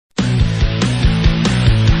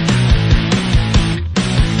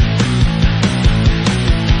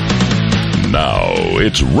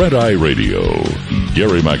it's Red Eye Radio.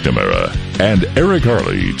 Gary McNamara and Eric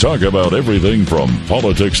Harley talk about everything from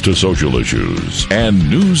politics to social issues and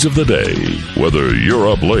news of the day. Whether you're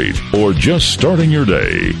up late or just starting your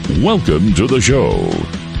day, welcome to the show.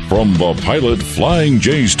 From the Pilot Flying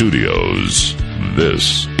J Studios,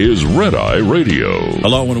 this is Red Eye Radio.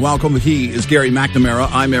 Hello and welcome. He is Gary McNamara.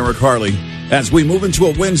 I'm Eric Harley. As we move into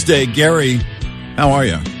a Wednesday, Gary, how are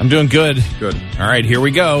you? I'm doing good. Good. All right, here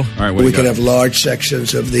we go. All right, we can have large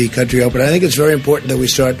sections of the country open. I think it's very important that we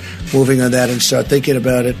start moving on that and start thinking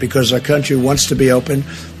about it because our country wants to be open.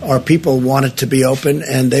 Our people want it to be open,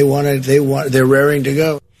 and they're raring to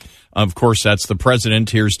go. Of course, that's the president.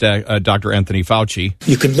 Here's Dr. Anthony Fauci.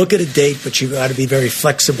 You can look at a date, but you've got to be very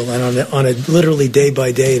flexible. And on a literally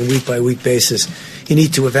day-by-day and week-by-week basis, you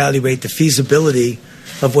need to evaluate the feasibility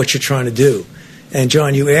of what you're trying to do. And,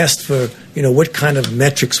 John, you asked for, what kind of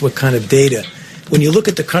metrics, what kind of data. When you look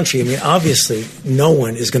at the country, obviously no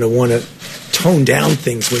one is going to want to tone down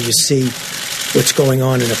things when you see what's going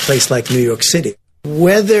on in a place like New York City.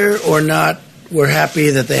 Whether or not we're happy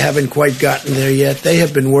that they haven't quite gotten there yet, they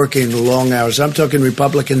have been working long hours. I'm talking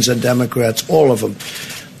Republicans and Democrats, all of them.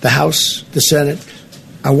 The House, the Senate.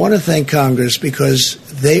 I want to thank Congress because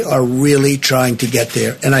they are really trying to get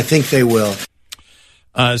there, and I think they will.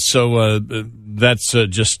 That's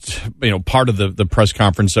just part of the press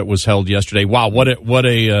conference that was held yesterday. Wow, what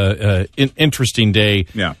a interesting day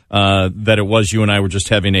that it was. You and I were just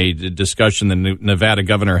having a discussion. The Nevada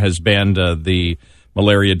governor has banned the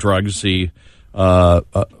malaria drugs, the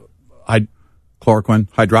hydroxychloroquine.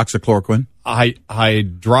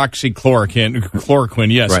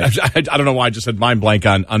 Hydroxychloroquine, yes. Right. I don't know why I just had mind blank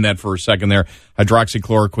on that for a second there.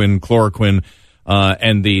 Hydroxychloroquine, chloroquine.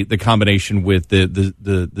 And the combination with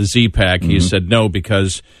the Z-Pack, he said no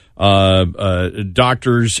because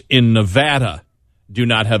doctors in Nevada do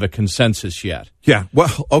not have a consensus yet. Yeah,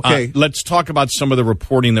 well, okay. Let's talk about some of the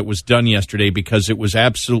reporting that was done yesterday because it was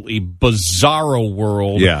absolutely bizarro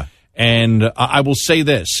world. Yeah. And I will say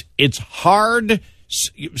this. It's hard.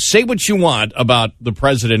 Say what you want about the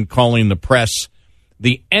president calling the press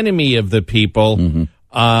the enemy of the people. Mm-hmm.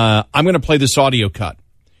 I'm going to play this audio cut.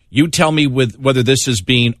 You tell me whether this is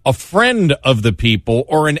being a friend of the people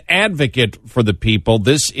or an advocate for the people.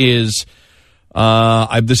 This is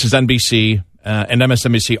NBC, and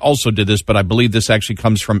MSNBC also did this, but I believe this actually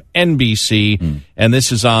comes from NBC, and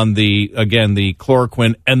this is on the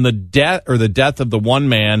chloroquine and the death of the one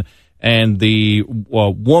man and the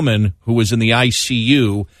woman who was in the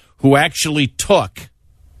ICU who actually took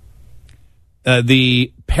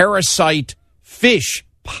the parasite fish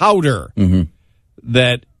powder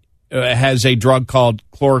that has a drug called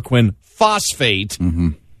chloroquine phosphate,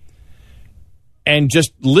 and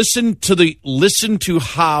just listen to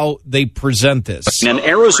how they present this. An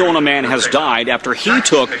Arizona man has died after he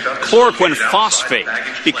took chloroquine phosphate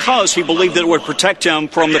because he believed that it would protect him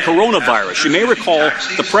from the coronavirus. You may recall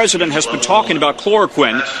the president has been talking about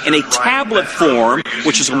chloroquine in a tablet form,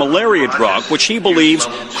 which is a malaria drug, which he believes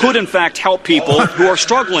could in fact help people who are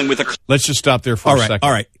struggling with it. Let's just stop there for a second.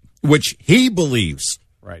 All right, which he believes.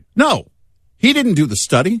 Right. No, he didn't do the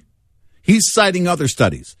study. He's citing other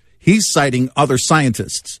studies. He's citing other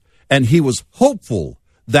scientists, and he was hopeful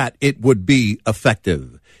that it would be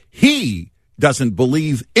effective. He doesn't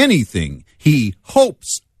believe anything. He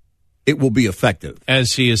hopes it will be effective.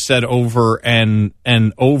 As he has said over and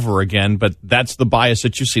over again, but that's the bias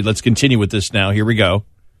that you see. Let's continue with this now. Here we go.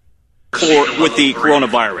 With the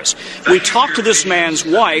coronavirus. We talked to this man's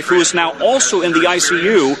wife, who is now also in the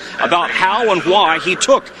ICU, about how and why he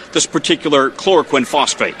took this particular chloroquine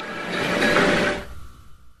phosphate.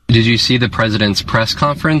 Did you see the president's press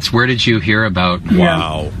conference? Where did you hear about?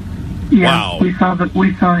 Wow. Yeah, wow. We saw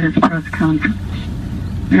his press conference.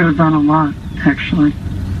 It was on a lot, actually.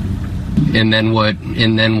 And then what?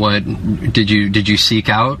 Did you seek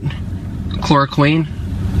out chloroquine?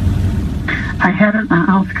 I had it in the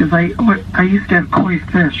house because I used to have koi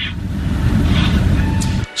fish.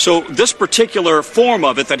 So this particular form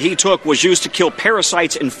of it that he took was used to kill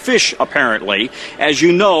parasites in fish, apparently. As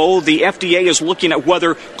you know, the FDA is looking at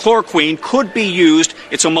whether chloroquine could be used.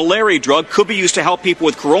 It's a malaria drug, could be used to help people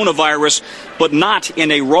with coronavirus, but not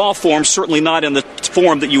in a raw form, certainly not in the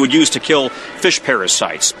form that you would use to kill fish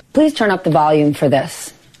parasites. Please turn up the volume for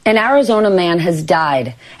this. An Arizona man has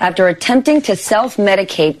died after attempting to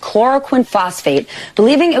self-medicate chloroquine phosphate,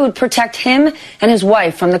 believing it would protect him and his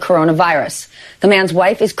wife from the coronavirus. The man's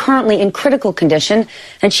wife is currently in critical condition,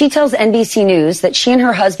 and she tells NBC News that she and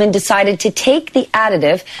her husband decided to take the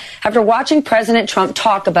additive after watching President Trump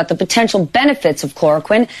talk about the potential benefits of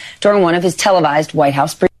chloroquine during one of his televised White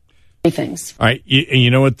House briefings. briefings. All right. You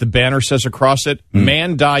know what the banner says across it?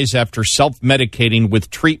 Man dies after self-medicating with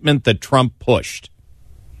treatment that Trump pushed.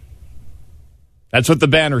 That's what the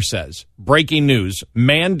banner says. Breaking news.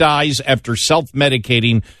 Man dies after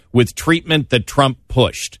self-medicating with treatment that Trump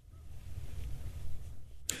pushed.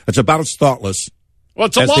 It's about as thoughtless Well,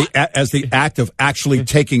 it's as the act of actually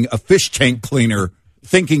taking a fish tank cleaner,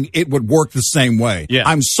 thinking it would work the same way. Yeah.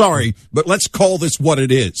 I'm sorry, but let's call this what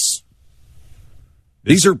it is.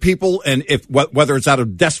 These are people, and whether it's out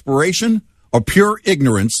of desperation or pure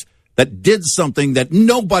ignorance, that did something that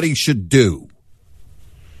nobody should do.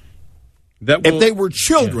 If they were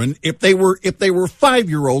children, if they were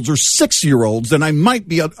 5-year-olds or 6-year-olds, then I might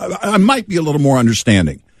be a little more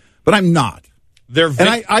understanding, but I'm not. And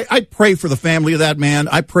I pray for the family of that man.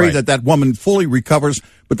 I pray that woman fully recovers.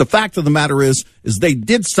 But the fact of the matter is they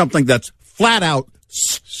did something that's flat out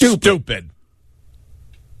stupid.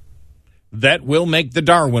 That will make the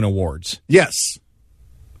Darwin Awards. Yes.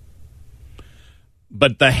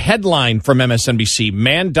 But the headline from MSNBC,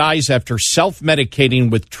 man dies after self-medicating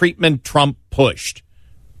with treatment Trump pushed.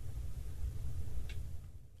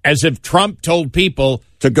 As if Trump told people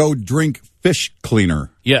to go drink fish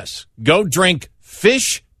cleaner. Yes. Go drink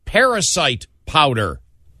fish parasite powder.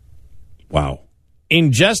 Wow.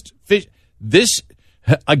 Ingest fish. This,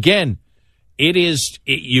 again, it is...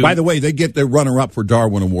 By the way, they get their runner-up for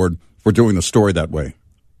Darwin Award for doing the story that way.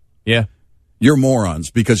 Yeah. You're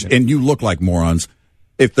morons, and you look like morons.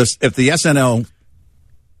 If the SNL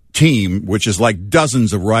team, which is like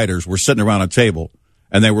dozens of writers, were sitting around a table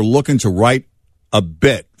and they were looking to write a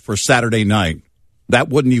bit for Saturday night, that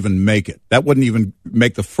wouldn't even make it. That wouldn't even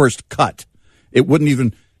make the first cut. It wouldn't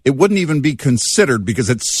even be considered because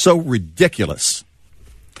it's so ridiculous.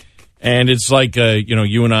 And it's like,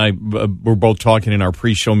 you and I were both talking in our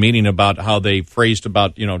pre-show meeting about how they phrased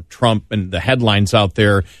about, Trump and the headlines out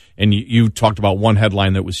there. And you talked about one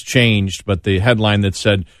headline that was changed, but the headline that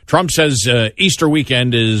said, Trump says Easter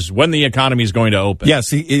weekend is when the economy is going to open. Yes,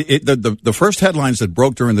 the first headlines that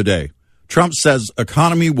broke during the day, Trump says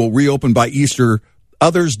economy will reopen by Easter.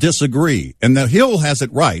 Others disagree. And the Hill has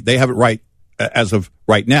it right. They have it right as of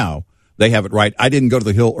right now. They have it right. I didn't go to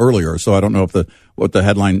the Hill earlier, so I don't know what the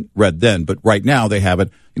headline read then. But right now they have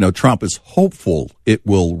it. Trump is hopeful it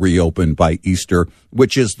will reopen by Easter,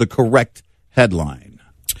 which is the correct headline.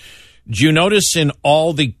 Do you notice in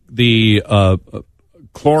all the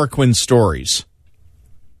chloroquine stories,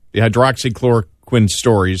 the hydroxychloroquine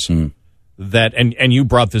stories, that and you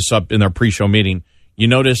brought this up in our pre-show meeting, you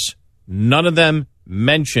notice none of them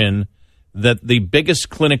mention that the biggest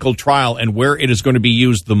clinical trial and where it is going to be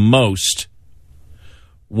used the most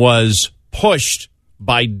was pushed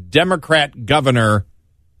by Democrat Governor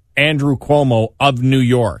Andrew Cuomo of New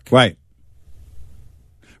York. Right.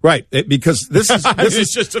 Because this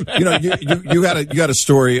is just you got a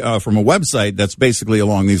story from a website that's basically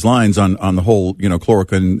along these lines on the whole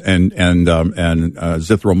chloroquine and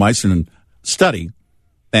zithromycin study,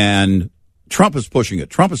 and Trump is pushing it.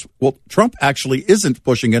 Trump actually isn't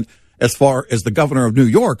pushing it as far as the governor of New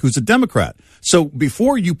York, who's a Democrat. So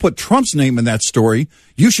before you put Trump's name in that story,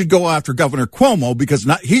 you should go after Governor Cuomo because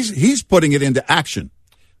he's putting it into action.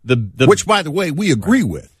 Which, by the way, we agree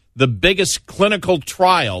with. The biggest clinical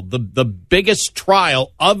trial, the biggest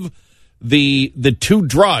trial of the two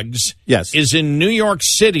drugs, is in New York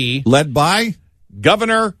City, led by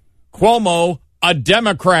Governor Cuomo, a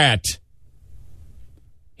Democrat.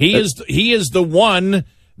 He is the one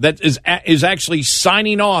that is actually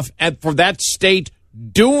signing off for that state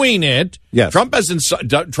doing it. Yes. Trump hasn't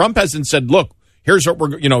said, look, here's what we're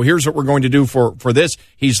going to do for this.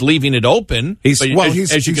 He's leaving it open. As you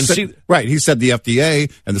can see, right? He said the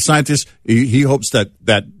FDA and the scientists. He hopes that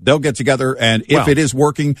they'll get together, and if it is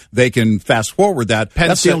working, they can fast forward that.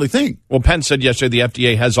 That's the only thing. Well, Penn said yesterday the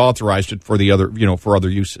FDA has authorized it for the other, for other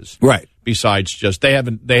uses. Right. Besides just they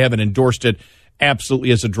haven't endorsed it absolutely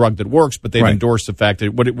as a drug that works, but they've endorsed the fact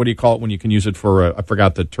that what do you call it when you can use it for? I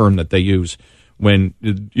forgot the term that they use. When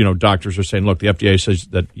doctors are saying, look, the FDA says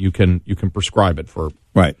that you can prescribe it for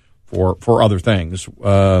other things.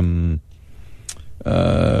 What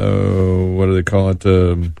do they call it?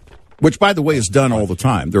 Which, by the way, is done all the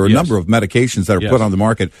time. There are a number of medications that are put on the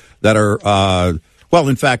market that are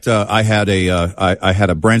in fact, I had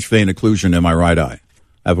a branch vein occlusion in my right eye.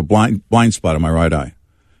 I have a blind spot in my right eye,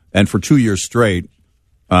 and for 2 years straight,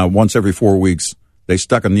 once every 4 weeks, they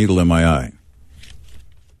stuck a needle in my eye.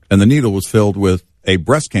 And the needle was filled with a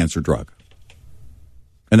breast cancer drug.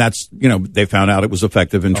 And that's, they found out it was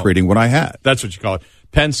effective in treating what I had. That's what you call it.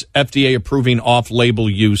 Pence FDA approving off-label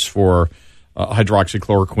use for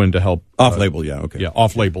hydroxychloroquine to help off-label.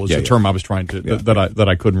 Off-label is the term I was trying to that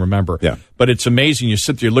I couldn't remember. Yeah. But it's amazing. You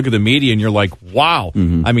sit there, you look at the media, and you're like, wow.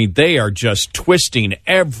 Mm-hmm. I mean, they are just twisting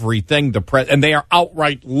everything and they are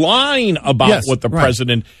outright lying about what the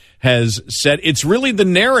president has said. It's really the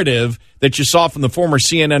narrative that you saw from the former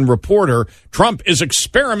CNN reporter. Trump is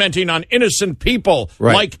experimenting on innocent people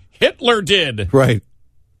like Hitler did. Right.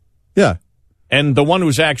 Yeah. And the one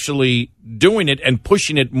who's actually doing it and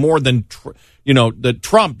pushing it more than, the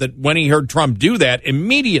Trump, that when he heard Trump do that,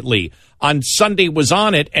 immediately on Sunday was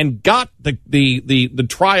on it and got the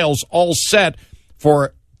trials all set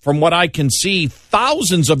for, from what I can see,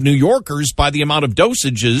 thousands of New Yorkers by the amount of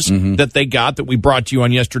dosages that they got that we brought to you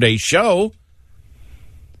on yesterday's show.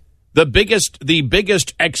 The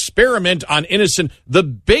biggest experiment on innocent, the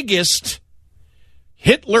biggest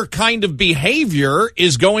Hitler kind of behavior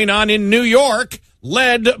is going on in New York,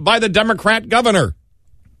 led by the Democrat governor.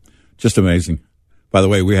 Just amazing. By the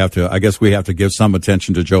way, I guess we have to give some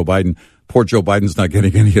attention to Joe Biden. Poor Joe Biden's not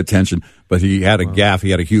getting any attention, but he had a gaffe. He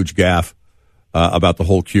had a huge gaffe about the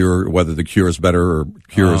whole cure, whether the cure is better or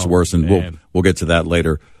cure is worse, and we'll get to that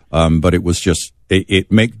later. But it was just,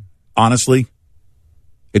 honestly,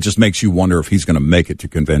 it just makes you wonder if he's going to make it to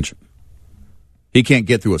convention. He can't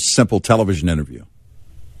get through a simple television interview.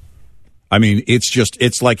 I mean,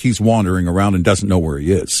 it's like he's wandering around and doesn't know where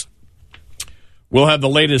he is. We'll have the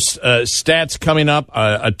latest stats coming up,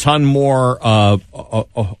 a ton more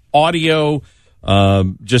audio.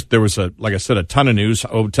 There was a ton of news.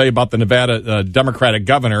 I'll tell you about the Nevada Democratic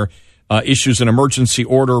governor issues an emergency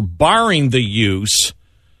order barring the use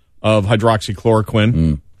of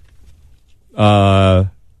hydroxychloroquine.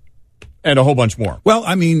 And a whole bunch more. Well,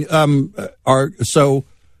 I mean,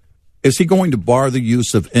 is he going to bar the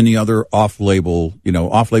use of any other off-label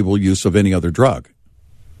use of any other drug?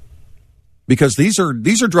 Because these are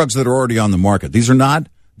drugs that are already on the market. These are not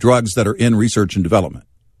drugs that are in research and development.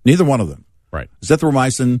 Neither one of them. Right.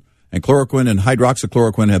 Zithromycin and chloroquine and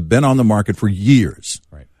hydroxychloroquine have been on the market for years.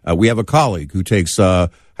 Right. We have a colleague who takes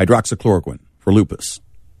hydroxychloroquine for lupus.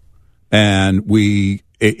 And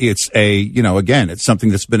it's something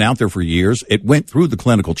that's been out there for years. It went through the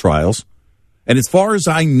clinical trials. And as far as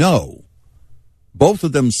I know, both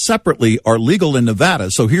of them separately are legal in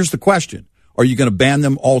Nevada. So here's the question. Are you going to ban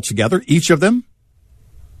them altogether, each of them?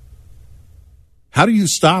 How do you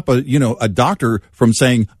stop a doctor from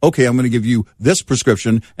saying, okay, I'm going to give you this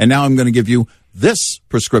prescription, and now I'm going to give you this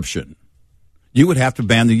prescription? You would have to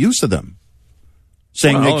ban the use of them,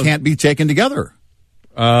 saying they can't be taken together.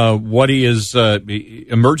 What he is,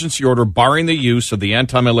 emergency order barring the use of the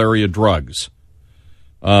anti-malaria drugs.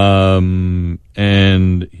 And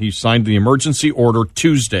he signed the emergency order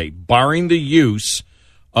Tuesday, barring the use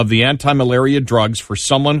of the anti-malaria drugs for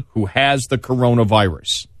someone who has the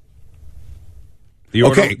coronavirus. The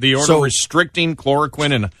order restricting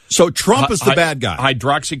chloroquine and so Trump is the bad guy.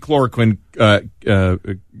 Hydroxychloroquine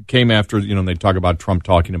came after they talk about Trump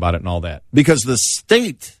talking about it and all that because the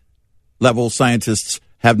state level scientists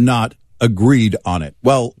have not agreed on it.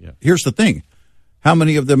 Well, Here's the thing. How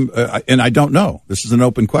many of them, and I don't know, this is an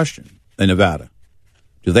open question in Nevada.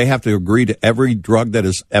 Do they have to agree to every drug that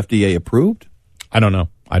is FDA approved? I don't know.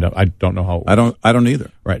 I don't know how. I don't either.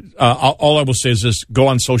 Right. All I will say is this: go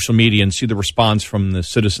on social media and see the response from the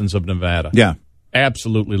citizens of Nevada. Yeah,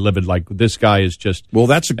 absolutely livid. Like this guy is just. Well,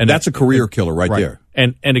 that's a career killer right there.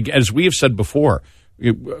 And as we have said before,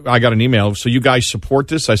 I got an email. So you guys support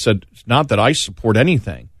this? I said, it's not that I support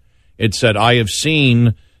anything. It said I have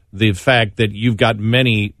seen the fact that you've got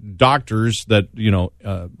many doctors that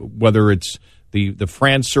whether it's the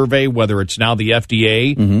France survey, whether it's now the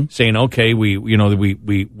FDA saying, okay,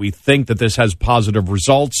 we think that this has positive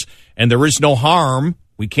results and there is no harm.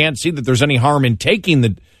 We can't see that there's any harm in taking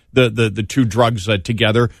the two drugs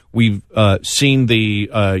together. We've seen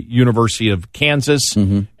the University of Kansas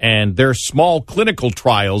and their small clinical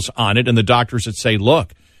trials on it, and the doctors that say,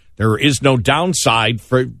 look, there is no downside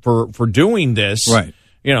for doing this. Right.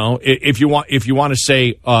 If you want to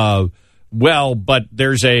say, well, but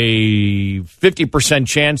there's a 50%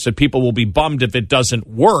 chance that people will be bummed if it doesn't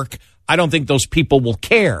work, I don't think those people will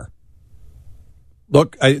care.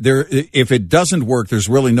 Look, if it doesn't work, there's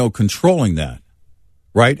really no controlling that,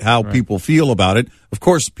 right? How people feel about it. Of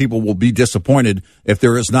course, people will be disappointed if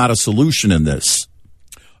there is not a solution in this.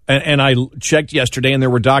 And I checked yesterday, and there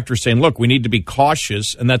were doctors saying, look, we need to be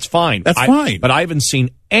cautious, and that's fine. That's fine. But I haven't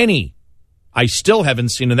seen any. I still haven't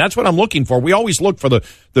seen, and that's what I'm looking for. We always look for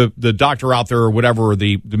the doctor out there or whatever, or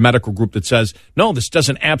the medical group that says, no, this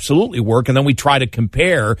doesn't absolutely work, and then we try to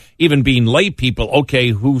compare, even being lay people, okay,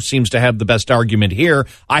 who seems to have the best argument here?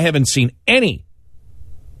 I haven't seen any.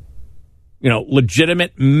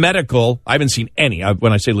 legitimate medical. I haven't seen any.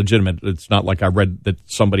 When I say legitimate, it's not like I read that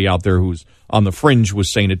somebody out there who's on the fringe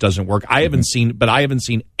was saying it doesn't work. I haven't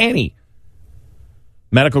seen any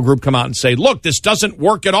medical group come out and say, look, this doesn't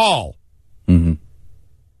work at all. Mm-hmm.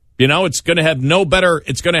 It's going to have no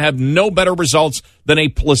better results than a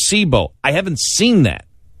placebo. I haven't seen that.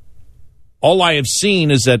 All I have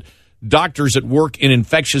seen is that doctors that work in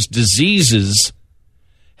infectious diseases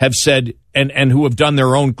have said, and who have done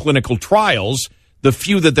their own clinical trials, the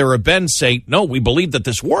few that there have been say, no, we believe that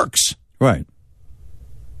this works. Right.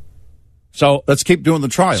 So let's keep doing the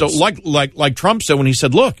trials. So like Trump said when he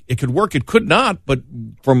said, look, it could work, it could not, but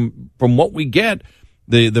from what we get,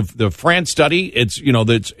 the France study,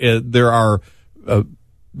 they're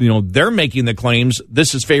making the claims,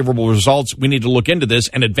 this is favorable results, we need to look into this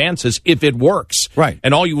and advance this if it works. Right.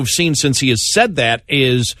 And all you have seen since he has said that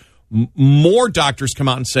is more doctors come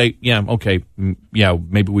out and say, yeah, okay, yeah,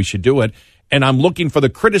 maybe we should do it. And I'm looking for the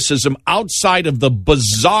criticism outside of the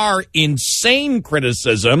bizarre, insane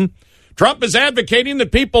criticism. Trump is advocating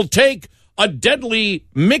that people take a deadly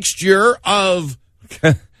mixture of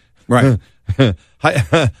right.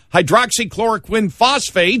 hydroxychloroquine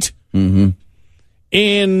phosphate mm-hmm.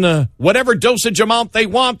 in whatever dosage amount they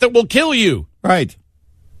want that will kill you. Right.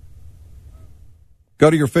 Go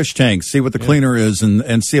to your fish tank, see what the cleaner is,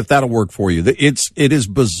 and see if that'll work for you. It is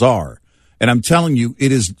bizarre. And I'm telling you,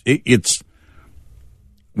 it's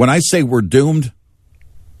when I say we're doomed,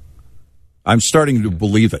 I'm starting to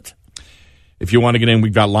believe it. If you want to get in,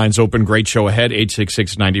 we've got lines open. Great show ahead,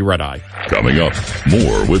 866-90-RED-EYE. Coming up,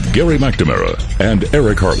 more with Gary McNamara and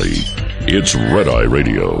Eric Harley. It's Red Eye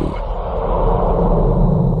Radio.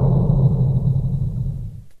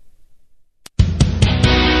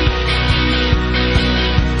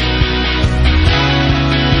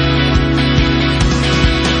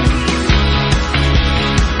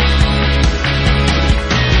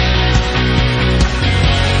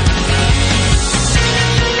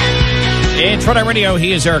 It's Red Eye Radio.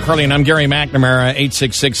 He is Eric Harley, and I'm Gary McNamara.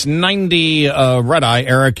 866-90 Red Eye.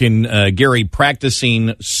 Eric and Gary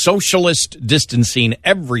practicing socialist distancing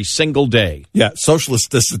every single day. Yeah,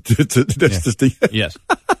 socialist distancing. Yes.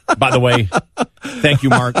 By the way, thank you,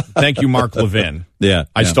 Mark. Thank you, Mark Levin. Yeah,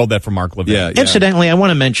 I stole that from Mark Levin. Yeah. Incidentally, I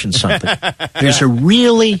want to mention something. There's a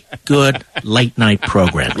really good late night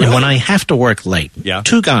program, and when I have to work late,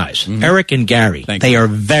 two guys, Eric and Gary, they are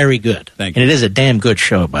very good. Thank you. And it is a damn good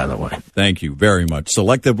show, by the way. Thank you very much.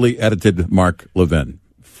 Selectively edited Mark Levin.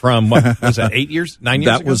 From what was that? 8 years? 9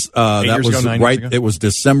 years? That ago? was right. It was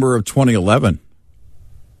December of 2011.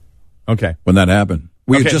 Okay, when that happened.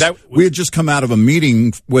 We had just come out of a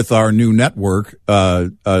meeting with our new network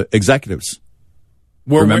executives.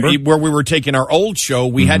 Where we were taking our old show,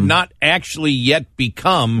 we had not actually yet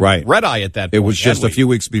become Red Eye at that point. It was just a few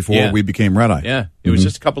weeks before we became Red Eye. Yeah, it was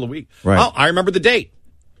just a couple of weeks. Right. Oh, I remember the date.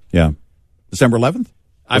 Yeah, December 11th.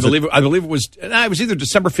 I believe it was either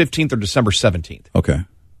December 15th or December 17th. Okay,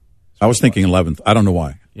 I was thinking 11th. I don't know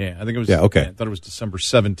why. Yeah, I think it was. Yeah, okay. I thought it was December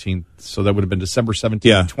 17th, so that would have been December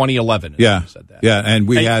 17th, 2011. Yeah, said that. Yeah, and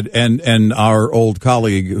we had and our old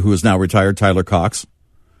colleague who is now retired, Tyler Cox,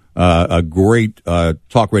 a great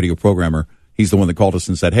talk radio programmer. He's the one that called us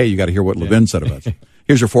and said, "Hey, you got to hear what Levin said about us."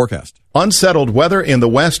 Here's your forecast. Unsettled weather in the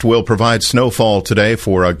west will provide snowfall today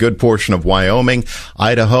for a good portion of Wyoming,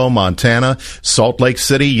 Idaho, Montana. Salt Lake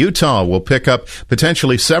City, Utah will pick up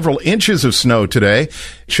potentially several inches of snow today,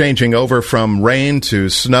 changing over from rain to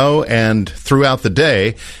snow, and throughout the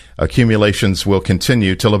day, accumulations will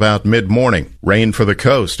continue till about mid-morning. Rain for the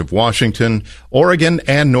coast of Washington, Oregon,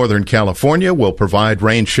 and Northern California will provide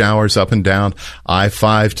rain showers up and down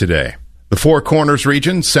I-5 today. The Four Corners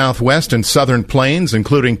region, southwest and southern plains,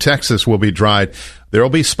 including Texas, will be dried. There will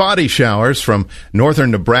be spotty showers from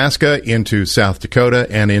northern Nebraska into South Dakota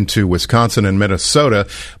and into Wisconsin and Minnesota.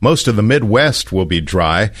 Most of the Midwest will be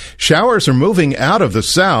dry. Showers are moving out of the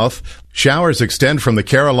south. Showers extend from the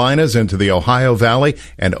Carolinas into the Ohio Valley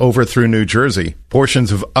and over through New Jersey.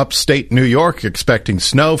 Portions of upstate New York expecting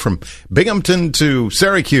snow from Binghamton to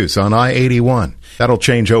Syracuse on I-81. That'll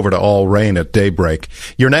change over to all rain at daybreak.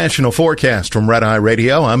 Your national forecast from Red Eye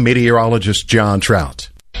Radio. I'm meteorologist John Trout.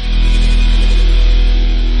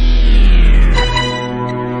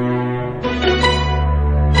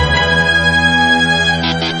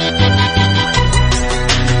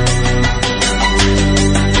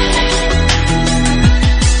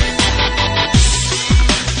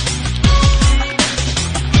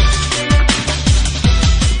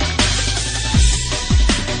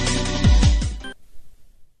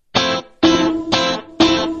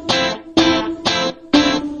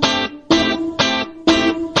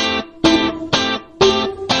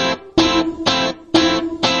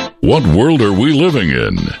 What world are we living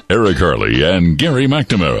in? Eric Harley and Gary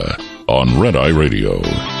McNamara on Red Eye Radio.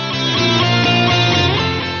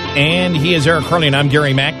 And he is Eric Harley, and I'm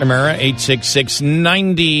Gary McNamara,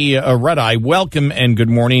 866-90 Red Eye. Welcome and good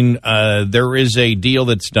morning. There is a deal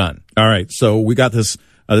that's done. All right, so we got this.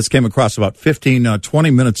 This came across about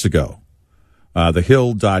 20 minutes ago.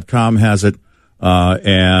 TheHill.com has it,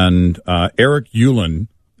 and Eric Uihlein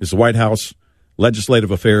is the White House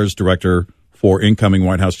Legislative Affairs Director for incoming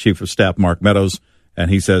White House Chief of Staff Mark Meadows,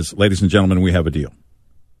 and he says, ladies and gentlemen, we have a deal.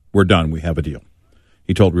 We're done. We have a deal.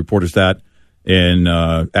 He told reporters that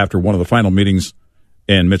after one of the final meetings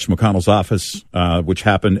in Mitch McConnell's office, which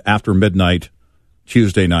happened after midnight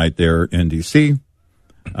Tuesday night there in D.C.,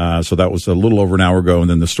 so that was a little over an hour ago,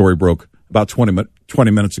 and then the story broke about 20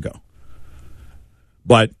 minutes ago.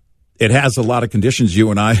 But it has a lot of conditions.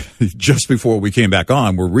 You and I, just before we came back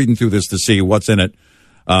on, we're reading through this to see what's in it,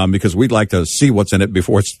 because we'd like to see what's in it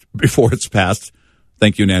before it's passed.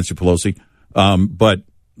 Thank you, Nancy Pelosi. But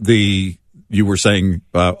you were saying,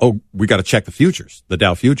 we got to check the futures, the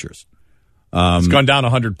Dow futures. It's gone down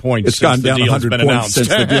 100 points. It's gone down 100 points since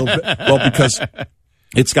the deal. Well, because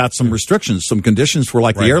it's got some restrictions, some conditions for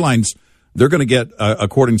the airlines. They're going to get,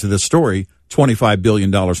 according to this story, $25 billion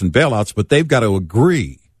in bailouts, but they've got to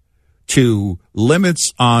agree to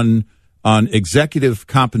limits on executive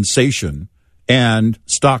compensation and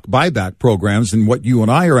stock buyback programs. And what you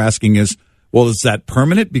and I are asking is, well, is that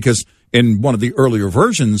permanent? Because in one of the earlier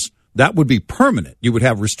versions, that would be permanent. You would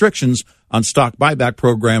have restrictions on stock buyback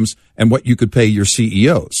programs and what you could pay your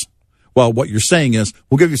CEOs. Well, what you're saying is,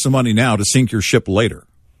 we'll give you some money now to sink your ship later.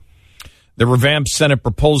 The revamped Senate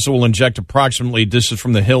proposal will inject approximately, this is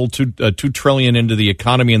from the Hill, $2 trillion into the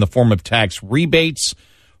economy in the form of tax rebates,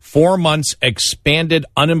 4 months expanded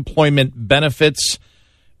unemployment benefits,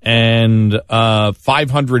 and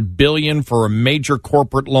 $500 billion for a major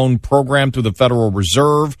corporate loan program through the Federal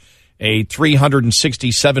Reserve, a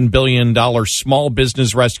 $367 billion small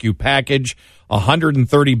business rescue package,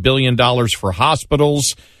 $130 billion for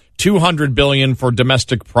hospitals, $200 billion for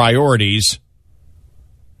domestic priorities.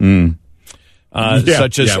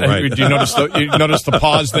 Such as, you notice the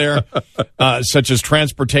pause there? Such as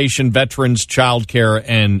transportation, veterans, childcare,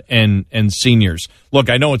 and seniors. Look,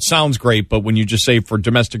 I know it sounds great, but when you just say for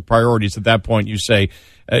domestic priorities, at that point you say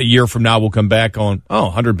a year from now we'll come back on,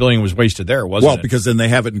 $100 billion was wasted there, wasn't it? Well, because then they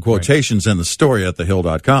have it in quotations in the story at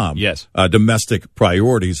thehill.com. Yes. Domestic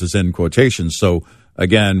priorities is in quotations. So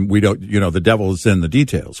again, we don't, the devil is in the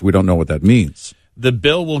details. We don't know what that means. The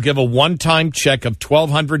bill will give a one-time check of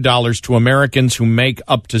 $1,200 to Americans who make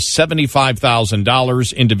up to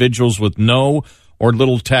 $75,000. Individuals with no or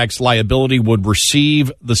little tax liability would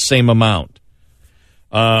receive the same amount.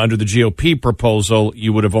 Under the GOP proposal,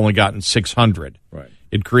 you would have only gotten $600. Right.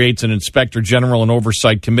 It creates an Inspector General and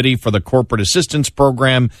Oversight Committee for the Corporate Assistance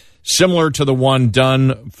Program, similar to the one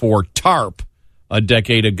done for TARP a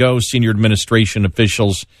decade ago. Senior administration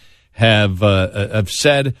officials have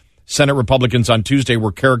said. Senate Republicans on Tuesday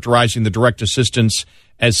were characterizing the direct assistance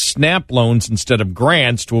as SNAP loans instead of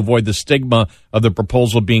grants to avoid the stigma of the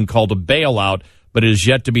proposal being called a bailout, but it is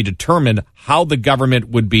yet to be determined how the government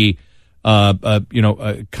would be,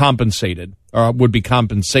 compensated or would be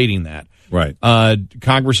compensating that. Right.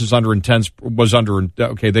 Congress is under intense pressure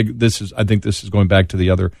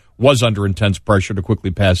to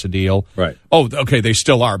quickly pass a deal. Right. Oh, okay. They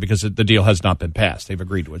still are because the deal has not been passed. They've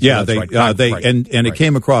agreed to it. Yeah, so it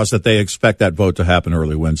came across that they expect that vote to happen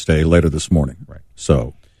early Wednesday, later this morning. Right.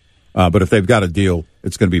 So, but if they've got a deal,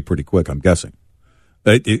 it's going to be pretty quick, I'm guessing.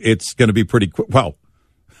 It's going to be pretty quick. Well,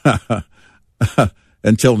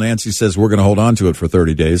 until Nancy says we're going to hold on to it for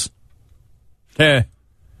 30 days.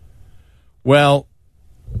 Well,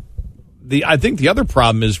 I think the other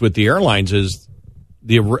problem is with the airlines is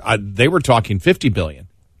they were talking $50 billion.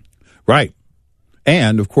 Right.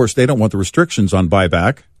 And, of course, they don't want the restrictions on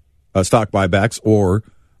buyback, stock buybacks, or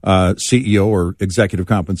CEO or executive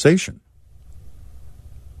compensation.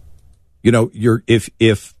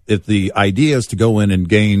 If the idea is to go in and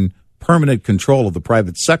gain permanent control of the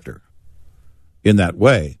private sector in that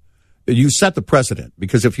way, you set the precedent.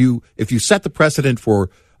 Because if you set the precedent for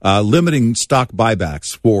limiting stock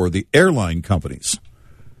buybacks for the airline companies,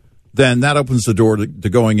 then that opens the door to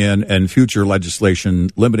going in and future legislation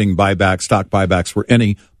limiting stock buybacks for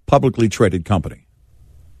any publicly traded company.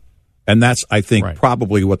 And that's, I think,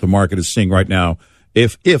 probably what the market is seeing right now.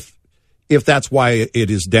 If that's why it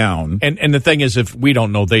is down. And the thing is, if we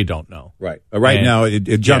don't know, they don't know. Right. Now,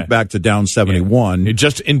 it jumped back to down 71. It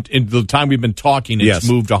just, in the time we've been talking, it's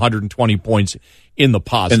moved 120 points in the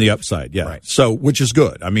positive. In the upside, yeah. Right. So, which is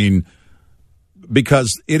good. I mean,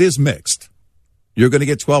 because it is mixed. You're going to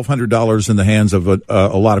get $1,200 in the hands of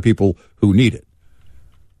a lot of people who need it.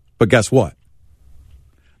 But guess what?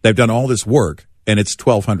 They've done all this work, and it's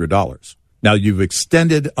 $1,200. Now, you've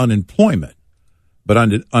extended unemployment, but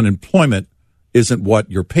unemployment isn't what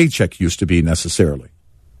your paycheck used to be necessarily.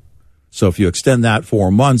 So if you extend that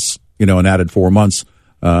 4 months, and added 4 months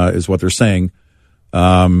is what they're saying,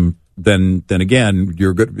 then again,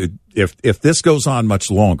 you're good. If this goes on much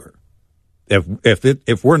longer,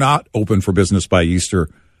 if we're not open for business by Easter,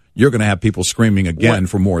 you're going to have people screaming again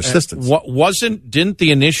for more assistance. Didn't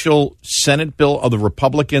the initial Senate bill of the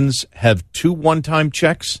Republicans have 2 one-time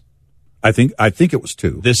checks? I think it was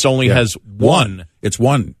 2. This only has 1. It's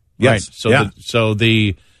 1. Yes. Right. So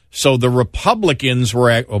the Republicans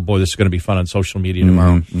were this is going to be fun on social media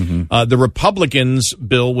tomorrow. The Republicans'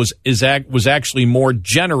 bill was actually more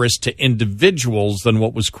generous to individuals than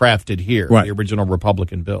what was crafted here, the original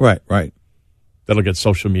Republican bill. Right. That'll get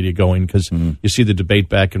social media going because you see the debate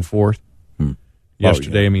back and forth.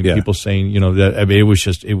 Yesterday, people saying,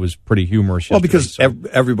 it was pretty humorous. Well, because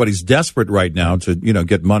everybody's desperate right now to,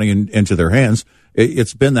 get money into their hands.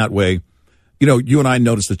 It's been that way. You and I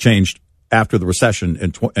noticed the change after the recession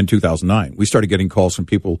in 2009. We started getting calls from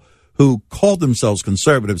people who called themselves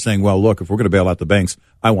conservative saying, well, look, if we're going to bail out the banks,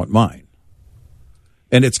 I want mine.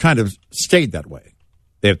 And it's kind of stayed that way.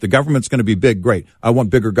 If the government's going to be big, great. I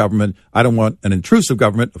want bigger government. I don't want an intrusive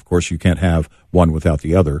government. Of course, you can't have one without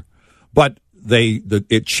the other. But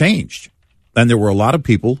it changed. And there were a lot of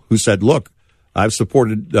people who said, look, I've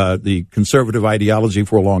supported the conservative ideology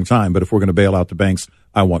for a long time, but if we're going to bail out the banks,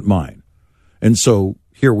 I want mine. And so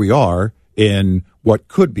here we are in what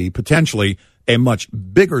could be potentially a much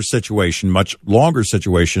bigger situation, much longer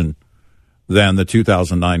situation than the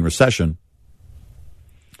 2009 recession.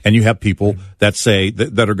 And you have people that say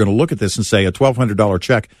that are going to look at this and say a $1,200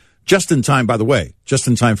 check just in time, by the way, just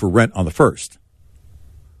in time for rent on the 1st,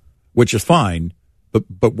 which is fine.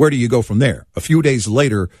 But where do you go from there? A few days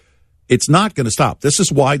later, it's not going to stop. This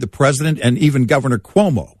is why the president and even Governor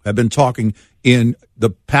Cuomo have been talking in the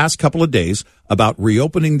past couple of days about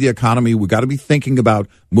reopening the economy. We got to be thinking about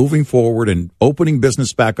moving forward and opening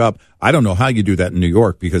business back up. I don't know how you do that in New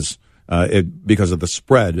York because of the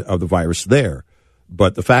spread of the virus there.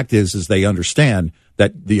 But the fact is they understand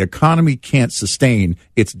that the economy can't sustain.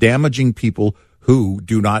 It's damaging people who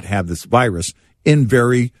do not have this virus in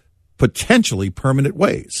very potentially permanent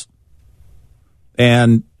ways.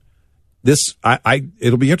 And this,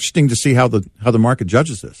 it'll be interesting to see how the market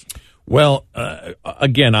judges this. Well,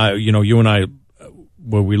 again, you and I,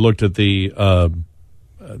 when we looked at the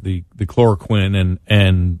chloroquine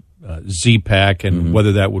and Z-Pak and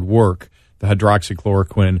whether that would work, the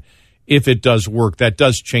hydroxychloroquine, if it does work, that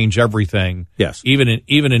does change everything. Yes. Even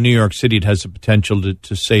in New York City, it has the potential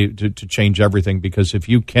to change everything, because if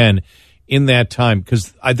you can, in that time,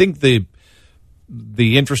 because I think the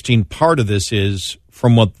interesting part of this is,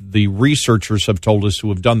 from what the researchers have told us who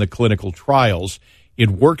have done the clinical trials, it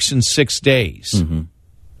works in 6 days.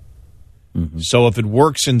 So if it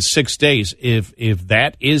works in 6 days, if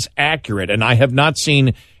that is accurate, and I have not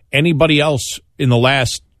seen anybody else in the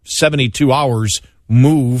last 72 hours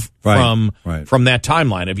move from that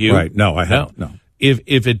timeline. Have you? Right. No, I haven't. No.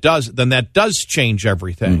 If it does, then that does change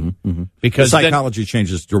everything. Because the psychology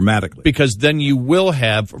changes dramatically. Because then you will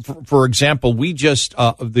have, for example, we just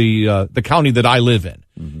the county that I live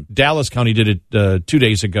in, Dallas County, did it 2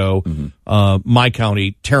 days ago. My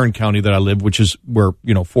county, Tarrant County, that I live, which is where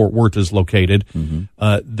Fort Worth is located,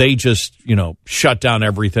 they just shut down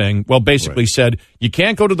everything. Well, basically said you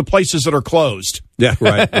can't go to the places that are closed. Yeah,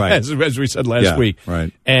 right. as we said last week.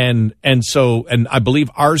 Right. And so I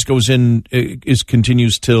believe ours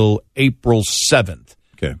continues till April 7th.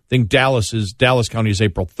 Okay. I think Dallas County is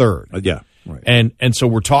April 3rd. Yeah. Right. And so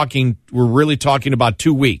we're really talking about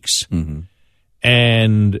 2 weeks.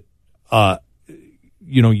 And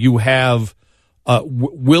you have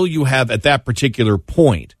will you have at that particular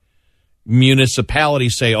point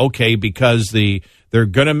municipalities say, okay, because they're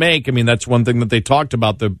going to make, that's one thing that they talked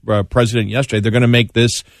about, the president yesterday, they're going to make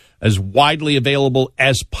this as widely available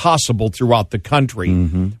as possible throughout the country.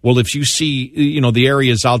 Well, if you see, the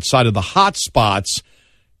areas outside of the hot spots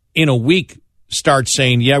in a week start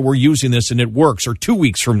saying, yeah, we're using this and it works, or 2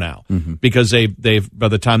 weeks from now, because they've by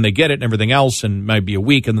the time they get it and everything else, and might be a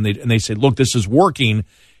week, and then they say, look, this is working,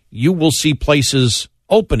 you will see places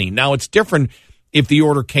opening. Now, it's different if the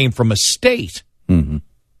order came from a state.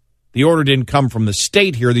 The order didn't come from the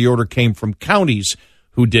state here. The order came from counties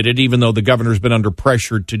who did it, even though the governor's been under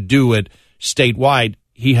pressure to do it statewide.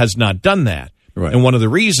 He has not done that. Right. And one of the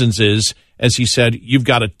reasons is, as he said, you've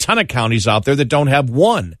got a ton of counties out there that don't have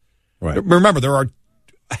one. Right. Remember, there are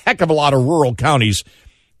heck of a lot of rural counties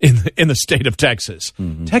in the state of Texas.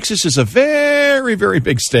 Mm-hmm. Texas is a very, very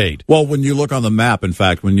big state. Well, when you look on the map, in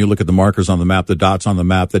fact, when you look at the markers on the map, the dots on the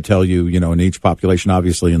map that tell you, in each population,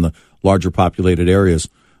 obviously in the larger populated areas,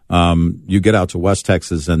 you get out to West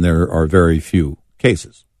Texas and there are very few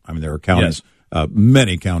cases. I mean, there are counties,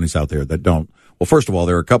 many counties out there that don't. Well, first of all,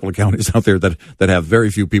 there are a couple of counties out there that have very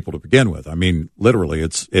few people to begin with. I mean, literally,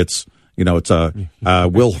 it's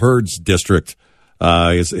Will Hurd's district.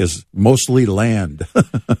 Is mostly land.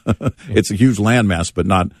 It's a huge landmass, but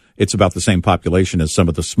it's about the same population as some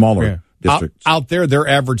of the smaller districts. Out there, their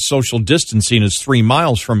average social distancing is 3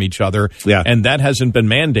 miles from each other, and that hasn't been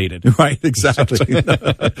mandated. Right, exactly.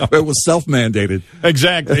 It was self-mandated.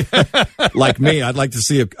 Exactly. Like me, I'd like to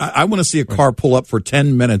see I want to see a car pull up for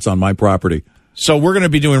 10 minutes on my property. So we're going to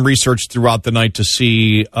be doing research throughout the night to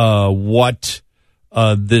see what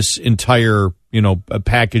this entire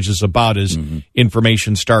package is about as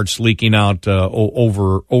information starts leaking out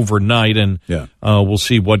overnight, and we'll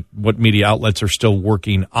see what media outlets are still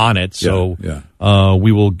working on it. So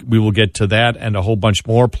we will get to that and a whole bunch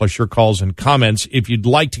more, plus your calls and comments. If you'd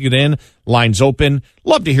like to get in, lines open.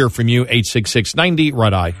 Love to hear from you.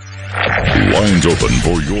 866-90-RED-EYE. Lines open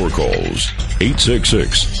for your calls.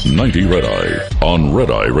 866-90-RED-EYE on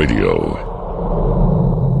Red Eye Radio.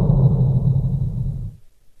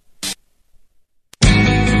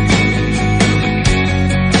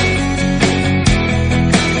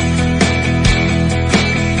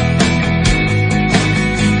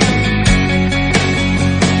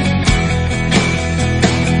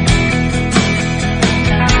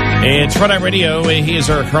 It's Red Eye Radio. He is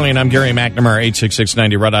Eric Hurley, and I'm Gary McNamara,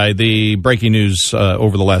 866-90-RED-EYE. The breaking news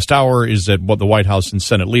over the last hour is that the White House and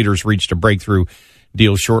Senate leaders reached a breakthrough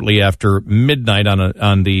deal shortly after midnight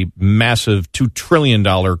on the massive $2 trillion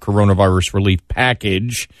coronavirus relief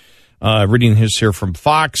package. Reading this here from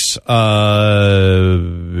Fox, Schumer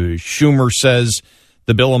says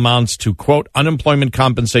the bill amounts to, quote, unemployment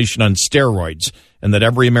compensation on steroids, and that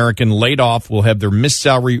every American laid off will have their missed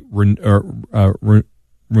salary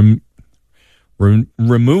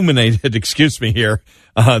remunerated, excuse me here.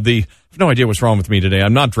 I have no idea what's wrong with me today.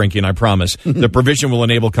 I'm not drinking, I promise. The provision will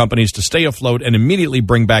enable companies to stay afloat and immediately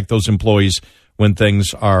bring back those employees when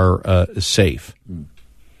things are safe.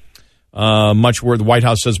 The White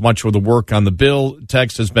House says much of the work on the bill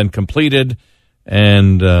text has been completed,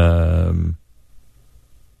 and over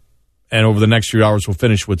the next few hours we'll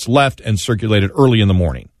finish what's left and circulate it early in the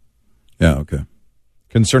morning. Yeah, okay.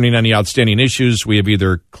 Concerning any outstanding issues, we have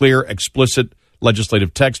either clear, explicit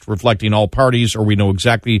legislative text reflecting all parties, or we know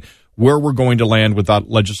exactly where we're going to land without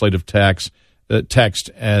legislative text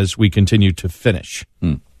as we continue to finish.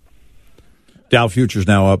 Dow futures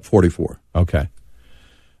now up 44. Okay.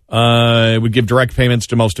 It would give direct payments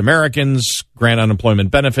to most Americans, grant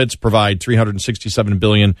unemployment benefits, provide $367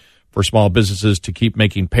 billion for small businesses to keep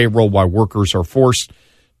making payroll while workers are forced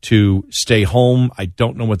to stay home. I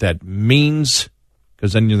don't know what that means,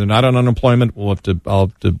 because then they're not on unemployment. I'll have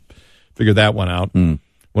to figure that one out.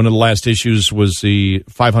 One of the last issues was the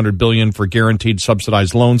 $500 billion for guaranteed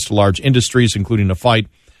subsidized loans to large industries, including a fight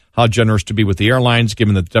how generous to be with the airlines,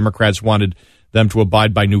 given that the Democrats wanted them to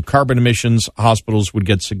abide by new carbon emissions. Hospitals would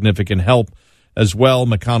get significant help as well.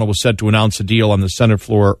 McConnell was set to announce a deal on the Senate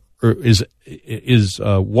floor, was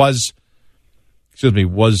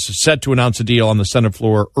set to announce a deal on the Senate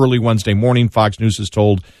floor early Wednesday morning. Fox News is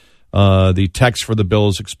told the text for the bill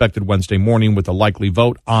is expected Wednesday morning with a likely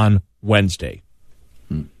vote on Wednesday.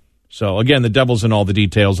 So, again, the devil's in all the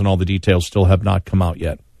details, and all the details still have not come out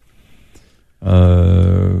yet.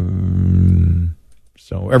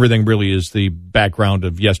 So everything really is the background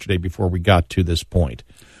of yesterday before we got to this point.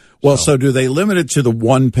 Well, so do they limit it to the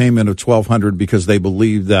one payment of $1,200 because they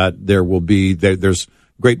believe that there will be there's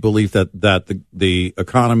great belief that the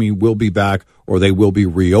economy will be back, or they will be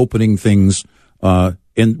reopening things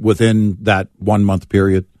within that 1 month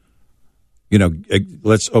period?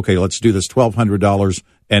 Let's do this $1,200,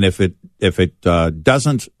 and if it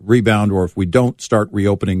doesn't rebound, or if we don't start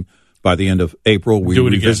reopening by the end of April, we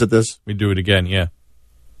revisit this. We do it again, yeah.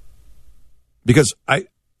 Because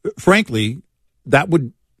frankly, that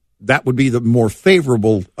would be the more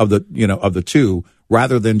favorable of the two,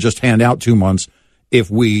 rather than just hand out 2 months.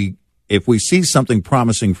 If we see something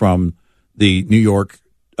promising from the New York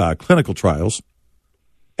clinical trials,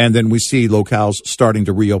 and then we see locales starting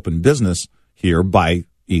to reopen business here by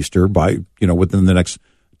Easter, within the next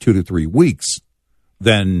 2 to 3 weeks,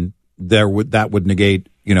 then that would negate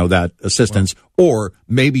that assistance. Or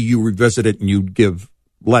maybe you revisit it and you give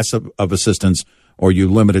less of assistance, or you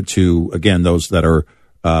limit it to, again, those that are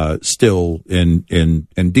still in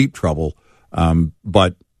deep trouble.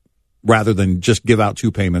 But rather than just give out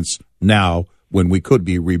 2 payments now when we could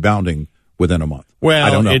be rebounding within a month. Well, I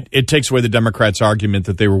don't know. It takes away the Democrats' argument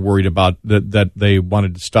that they were worried about that they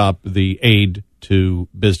wanted to stop the aid to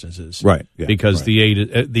businesses, right? Yeah, because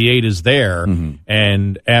right. the aid is there,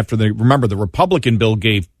 and after the Republican bill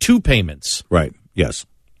gave 2 payments, right? Yes,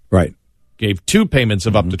 right. Gave 2 payments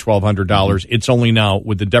of up to $1,200. It's only now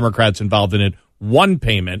with the Democrats involved in it 1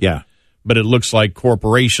 payment. Yeah, but it looks like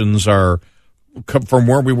corporations are, from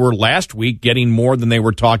where we were last week, getting more than they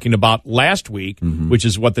were talking about last week, which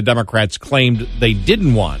is what the Democrats claimed they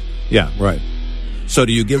didn't want. Yeah, right. So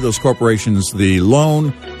do you give those corporations the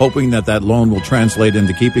loan, hoping that loan will translate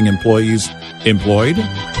into keeping employees employed?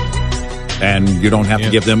 And you don't have to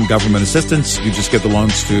give them government assistance. You just give the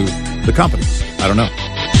loans to the companies. I don't know.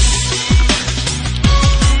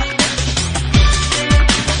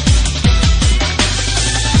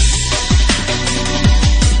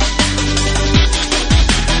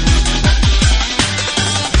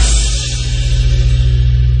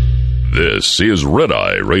 This is Red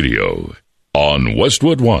Eye Radio on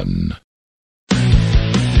Westwood One.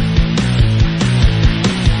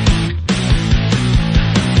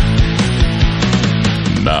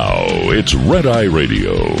 Now it's Red Eye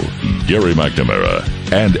Radio. Gary McNamara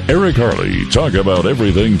and Eric Harley talk about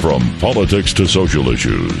everything from politics to social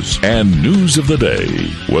issues and news of the day.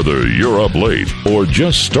 Whether you're up late or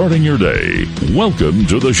just starting your day, welcome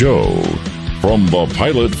to the show. From the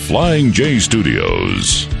Pilot Flying J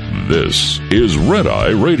Studios, this is Red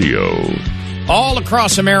Eye Radio. All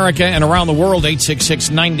across America and around the world,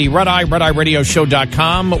 866-90-RED-EYE,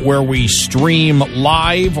 RedEyeRadioShow.com, where we stream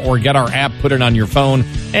live or get our app, put it on your phone,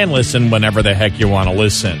 and listen whenever the heck you want to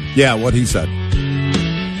listen. Yeah, what he said.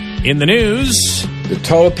 In the news, the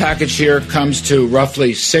total package here comes to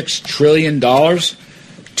roughly $6 trillion,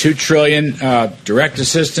 $2 trillion direct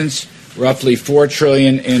assistance, roughly $4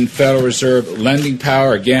 trillion in Federal Reserve lending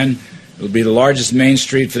power. Again, it will be the largest Main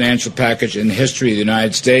Street financial package in the history of the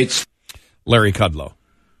United States. Larry Kudlow.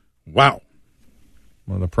 Wow.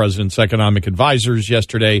 One of the president's economic advisors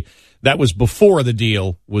yesterday. That was before the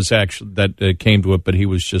deal was actually that came to it, but he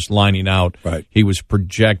was just lining out. Right. He was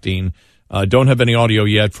projecting. Don't have any audio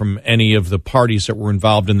yet from any of the parties that were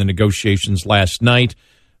involved in the negotiations last night,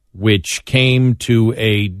 which came to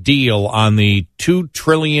a deal on the $2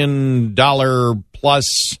 trillion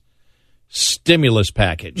plus stimulus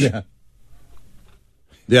package. Yeah.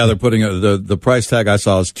 Yeah, they're putting the price tag I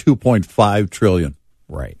saw is $2.5 trillion.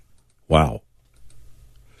 Right. Wow.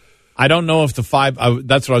 I don't know if that's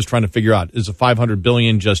what I was trying to figure out. Is the $500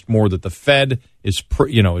 billion just more that the Fed is,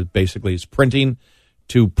 basically is printing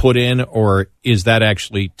to put in, or is that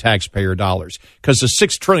actually taxpayer dollars? Because the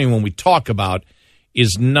 $6 trillion when we talk about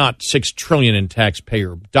is not $6 trillion in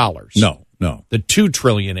taxpayer dollars. No. The $2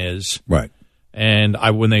 trillion is. Right. And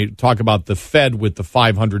when they talk about the Fed with the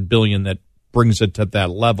 $500 billion that brings it to that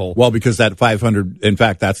level. Well, because that 500, in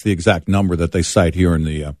fact, that's the exact number that they cite here in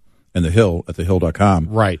the Hill at thehill.com.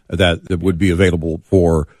 Right. That would be available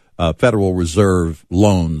for Federal Reserve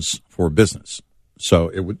loans for business. So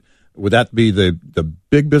it would that be the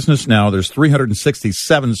big business now? There's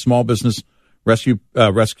 367 small business rescue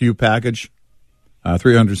package,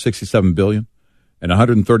 367 billion, and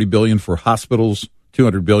 130 billion for hospitals,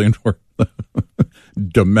 200 billion for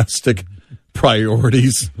domestic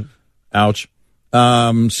priorities. Ouch.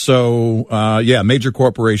 Major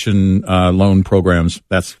corporation loan programs,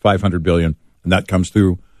 that's $500 billion, and that comes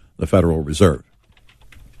through the Federal Reserve.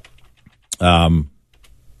 Boy,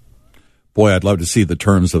 I'd love to see the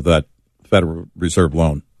terms of that Federal Reserve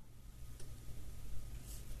loan.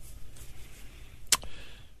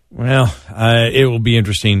 Well, it will be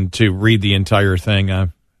interesting to read the entire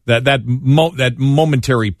thing. That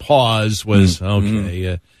momentary pause was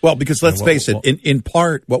okay. Well, because let's face it, in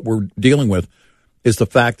part, what we're dealing with is the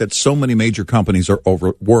fact that so many major companies were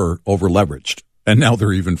over leveraged, and now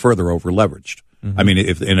they're even further over leveraged. Mm-hmm. I mean,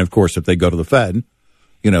 if they go to the Fed,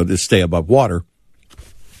 to stay above water,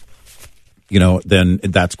 then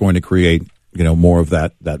that's going to create more of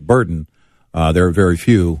that burden. There are very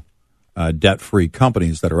few debt-free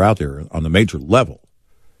companies that are out there on the major level,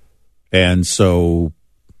 and so.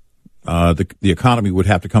 The economy would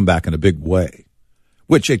have to come back in a big way,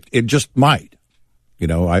 which it just might.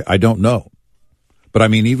 I don't know. But, I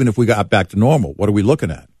mean, even if we got back to normal, what are we looking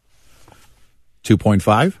at?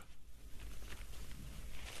 2.5?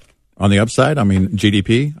 On the upside? I mean,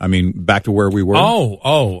 GDP? I mean, back to where we were?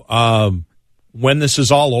 When this is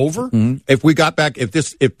all over? Mm-hmm. If we got back, if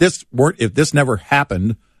this never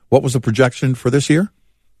happened, what was the projection for this year?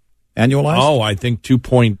 Annualized? I think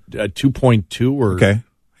 2.2 or... Okay.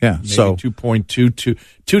 Yeah. Maybe So 2.2 to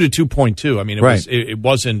 2.2. I mean, it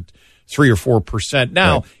wasn't 3 or 4%.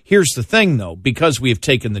 Now, here's the thing, though. Because we have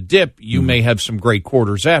taken the dip, you may have some great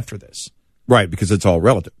quarters after this. Right, because it's all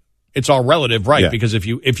relative. It's all relative, right? Yeah. Because if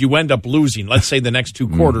you end up losing, let's say the next 2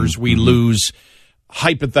 quarters we lose,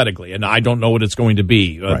 hypothetically, and I don't know what it's going to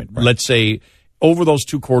be. Let's say over those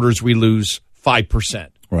 2 quarters we lose 5%,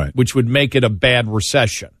 right? Which would make it a bad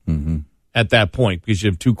recession at that point, because you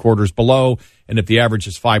have 2 quarters below, and if the average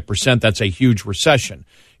is 5%, that's a huge recession.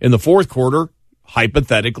 In the fourth quarter,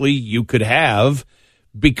 hypothetically, you could have,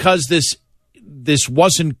 because this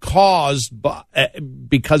wasn't caused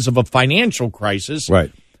because of a financial crisis,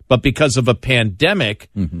 right? But because of a pandemic.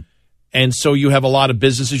 And so you have a lot of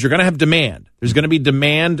businesses. You're going to have demand. There's going to be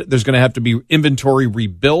demand. There's going to have to be inventory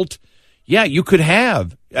rebuilt. Yeah, you could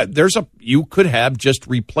have just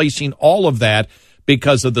replacing all of that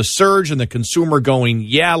because of the surge and the consumer going,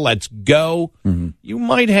 yeah, let's go. You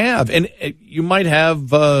might have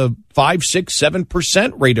 5, 6,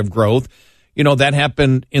 7% rate of growth. You know, that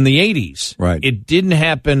happened in the 80s. Right. It didn't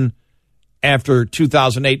happen after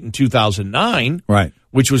 2008 and 2009. Right.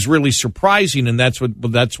 Which was really surprising, and that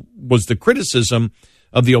was the criticism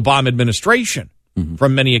of the Obama administration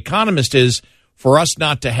from many economists, is for us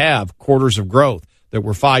not to have quarters of growth that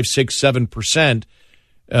were 5, 6, 7%,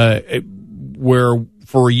 where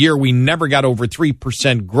for a year we never got over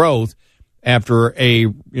 3% growth after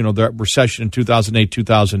the recession in 2008,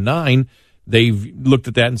 2009. They've looked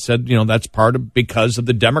at that and said, that's because of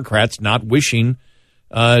the Democrats not wishing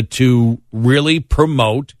to really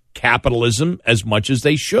promote capitalism as much as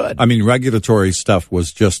they should. I mean, regulatory stuff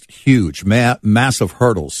was just huge, massive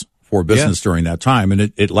hurdles for business during that time, and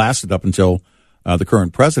it lasted up until the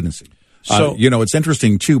current presidency. So, it's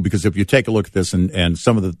interesting, too, because if you take a look at this and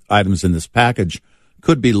some of the items in this package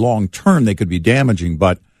could be long-term, they could be damaging,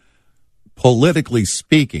 but politically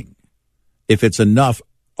speaking, if it's enough,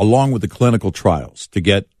 along with the clinical trials, to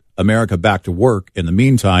get America back to work in the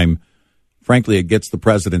meantime, frankly, it gets the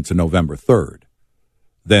president to November 3rd.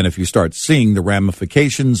 Then if you start seeing the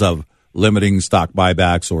ramifications of limiting stock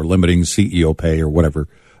buybacks or limiting CEO pay or whatever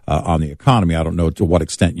on the economy, I don't know to what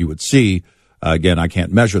extent you would see. Again, I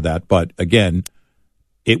can't measure that. But again,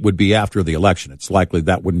 it would be after the election. It's likely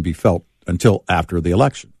that wouldn't be felt until after the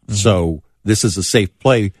election. So this is a safe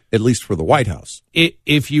play, at least for the White House.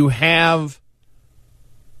 If you have,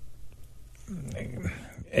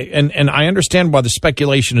 and I understand why the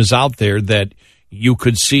speculation is out there that you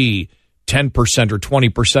could see 10% or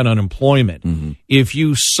 20% unemployment. If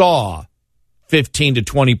you saw 15 to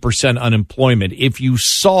 20% unemployment, if you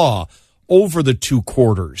saw over the 2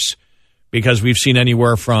 quarters, because we've seen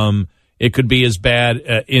anywhere from, it could be as bad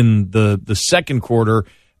in the second quarter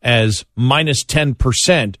as minus 10%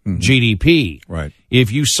 GDP. Right.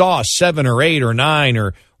 If you saw 7 or 8 or 9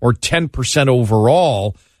 or 10%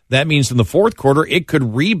 overall, that means in the fourth quarter it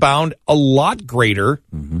could rebound a lot greater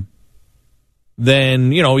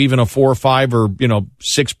than, even a 4 or 5 or 6%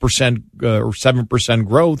 or 7%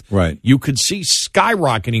 growth. Right. You could see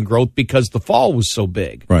skyrocketing growth because the fall was so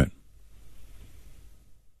big. Right.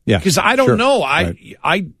 Yeah. Because I don't know.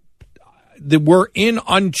 We're in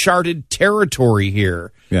uncharted territory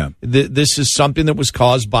here. Yeah. This is something that was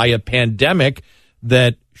caused by a pandemic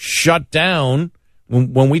that shut down.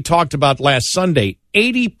 When we talked about last Sunday,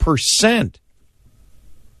 80%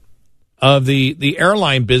 of the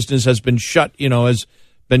airline business has been shut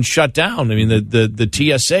down. I mean, the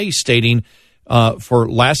TSA stating for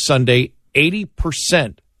last Sunday,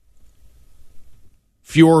 80%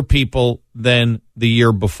 fewer people than the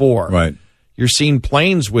year before. Right. You're seeing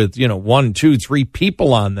planes with, 1, 2, 3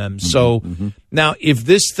 people on them. So now if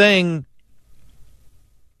this thing,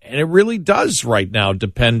 and it really does right now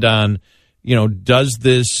depend on, does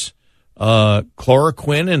this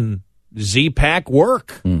chloroquine and Z-Pak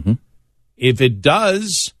work? If it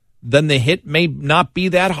does, then the hit may not be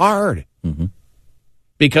that hard.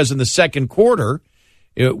 Because in the second quarter,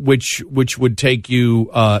 which would take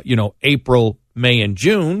you, April, May, and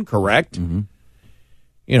June, correct?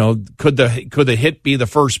 Could the hit be the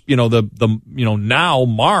first, now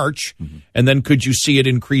March, and then could you see it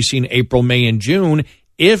increasing April, May, and June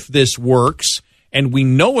if this works, and we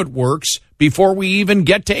know it works before we even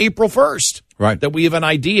get to April 1st? Right. That we have an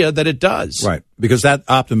idea that it does. Right. Because that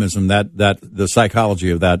optimism, that the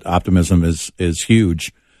psychology of that optimism is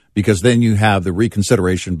huge, because then you have the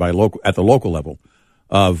reconsideration at the local level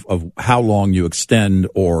of how long you extend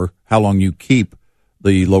or how long you keep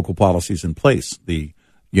the local policies in place, the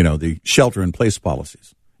shelter in place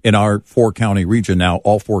policies. In our 4-county region now,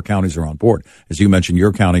 all 4 counties are on board. As you mentioned,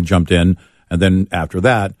 your county jumped in, and then after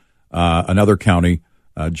that, another county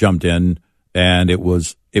jumped in And it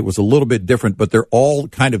was a little bit different, but they're all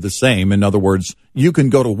kind of the same. In other words, you can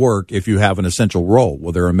go to work if you have an essential role.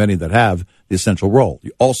 Well, there are many that have the essential role.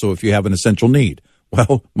 Also, if you have an essential need.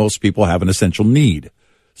 Well, most people have an essential need.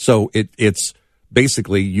 So it's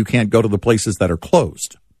basically you can't go to the places that are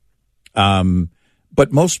closed.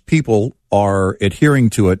 But most people are adhering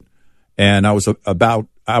to it. And I was out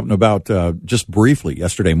and about just briefly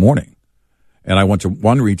yesterday morning. And I went to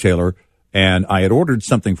one retailer and I had ordered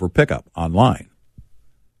something for pickup online.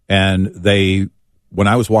 And when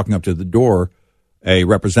I was walking up to the door, a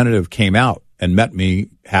representative came out and met me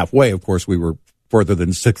halfway. Of course, we were further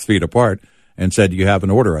than 6 feet apart, and said, "Do you have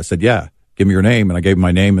an order?" I said, "Yeah, give me your name." And I gave him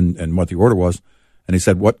my name and what the order was. And he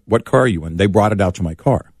said, what car are you in? They brought it out to my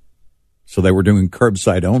car. So they were doing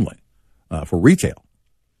curbside only for retail,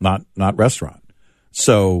 not restaurant.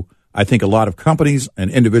 So I think a lot of companies and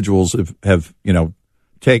individuals have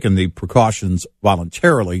taken the precautions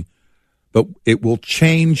voluntarily, but it will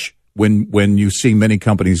change when you see many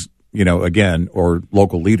companies, again, or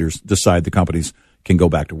local leaders decide the companies can go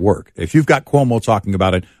back to work. If you've got Cuomo talking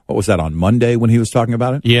about it, what was that, on Monday when he was talking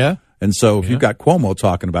about it? Yeah. And so if you've got Cuomo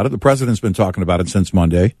talking about it, the president's been talking about it since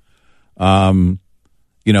Monday, then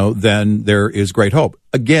there is great hope.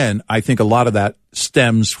 Again, I think a lot of that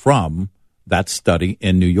stems from that study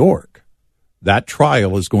in New York. That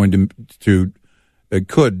trial is going to it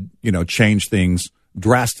could, change things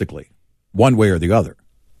drastically, one way or the other.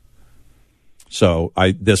 So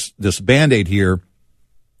this Band-Aid here,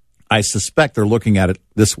 I suspect they're looking at it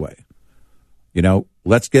this way.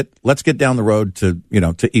 Let's get down the road to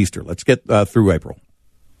Easter. Let's get through April,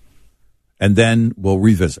 and then we'll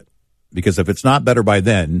revisit. Because if it's not better by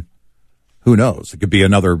then, who knows? It could be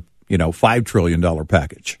another $5 trillion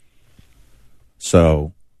package.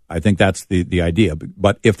 So I think that's the idea.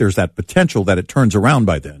 But if there's that potential that it turns around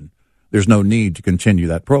by then, there's no need to continue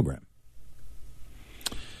that program.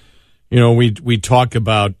 We talk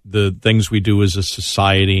about the things we do as a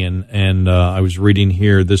society, and I was reading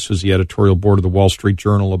here, this was the editorial board of the Wall Street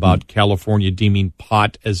Journal about California deeming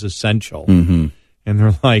pot as essential. Mm-hmm. And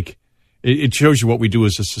they're like, it shows you what we do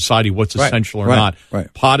as a society, what's essential or not.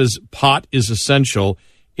 Right. Pot is essential.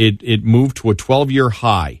 It moved to a 12-year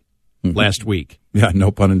high last week. Yeah,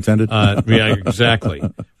 no pun intended. Yeah, exactly.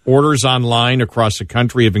 Orders online across the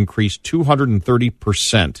country have increased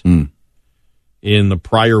 230% in the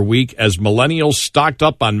prior week as millennials stocked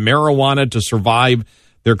up on marijuana to survive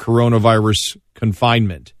their coronavirus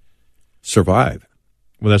confinement. Survive?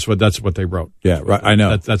 Well, that's what they wrote. Yeah, right. I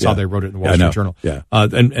know. That's how they wrote it in the Wall Street Journal. Yeah.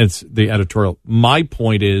 And it's the editorial. My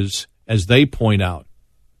point is, as they point out,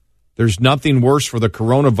 there's nothing worse for the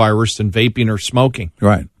coronavirus than vaping or smoking.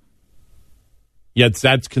 Right. Yet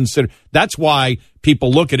that's considered. That's why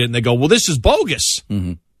people look at it and they go, well, this is bogus.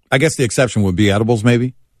 Mm-hmm. I guess the exception would be edibles,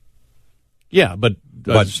 maybe. Yeah, but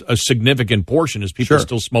a significant portion is people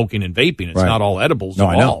still smoking and vaping. It's not all edibles. No,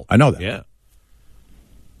 I know that. Yeah.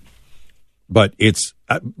 But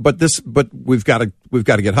we've got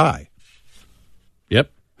to get high.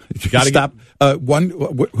 Yep. You got to stop.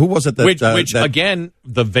 Who was it that? Which again,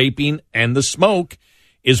 the vaping and the smoke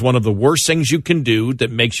is one of the worst things you can do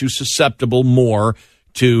that makes you susceptible more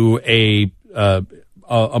to a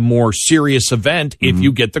more serious event if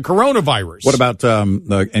you get the coronavirus. What about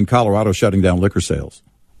in Colorado shutting down liquor sales?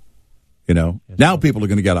 Now people are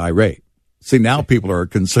going to get irate. See, now people are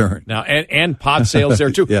concerned. Now, and pot sales there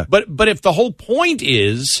too. Yeah. But if the whole point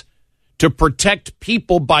is to protect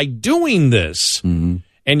people by doing this, and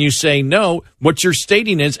you say no, what you're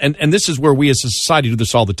stating is, and this is where we as a society do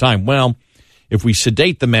this all the time. Well, if we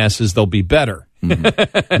sedate the masses, they'll be better.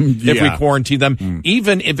 If we quarantine them,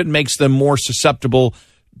 even if it makes them more susceptible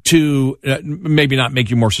to, maybe not make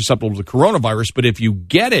you more susceptible to the coronavirus, but if you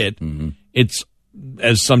get it, it's,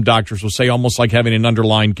 as some doctors will say, almost like having an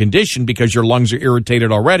underlying condition because your lungs are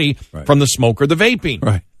irritated already from the smoke or the vaping.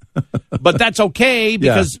 Right. But that's okay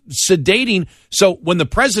because sedating. So when the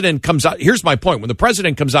president comes out, here's my point. When the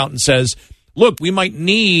president comes out and says, look, we might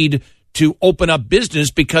need to open up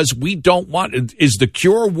business because we don't want, is the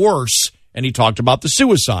cure worse? And he talked about the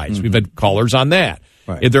suicides. We've had callers on that.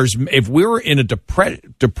 Right. If we're in a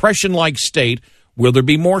depression-like state, will there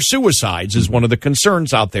be more suicides is one of the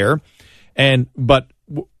concerns out there. But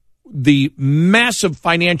the massive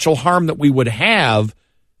financial harm that we would have,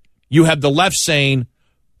 you have the left saying,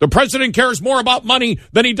 the president cares more about money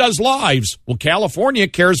than he does lives. Well, California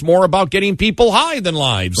cares more about getting people high than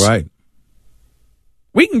lives. Right.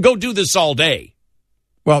 We can go do this all day.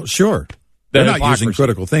 Well, sure. They're not using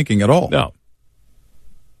critical thinking at all. No.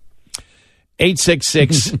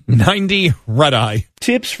 866-90-RED-EYE.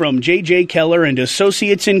 Tips from J.J. Keller and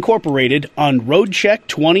Associates Incorporated on Road Check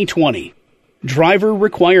 2020. Driver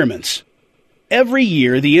requirements. Every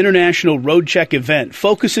year, the International Road Check event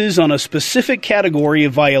focuses on a specific category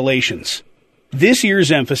of violations. This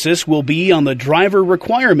year's emphasis will be on the driver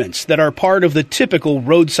requirements that are part of the typical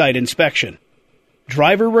roadside inspection.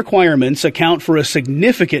 Driver requirements account for a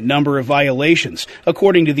significant number of violations,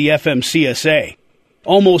 according to the FMCSA.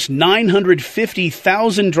 Almost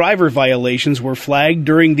 950,000 driver violations were flagged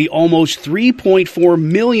during the almost 3.4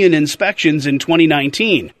 million inspections in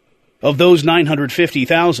 2019. Of those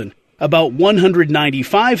 950,000, about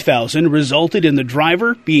 195,000 resulted in the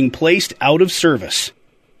driver being placed out of service.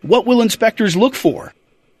 What will inspectors look for?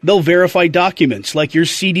 They'll verify documents like your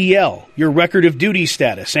CDL, your record of duty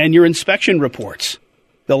status, and your inspection reports.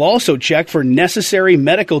 They'll also check for necessary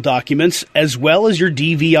medical documents as well as your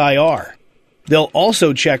DVIR. They'll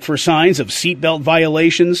also check for signs of seatbelt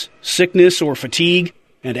violations, sickness or fatigue,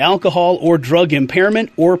 and alcohol or drug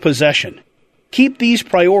impairment or possession. Keep these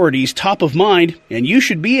priorities top of mind, and you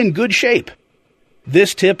should be in good shape.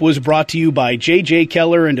 This tip was brought to you by J.J.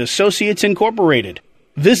 Keller and Associates Incorporated.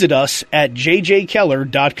 Visit us at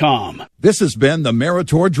jjkeller.com. This has been the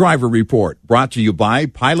Meritor Driver Report, brought to you by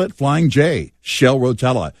Pilot Flying J, Shell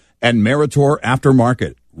Rotella, and Meritor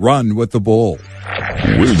Aftermarket. Run with the bull.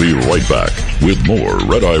 We'll be right back with more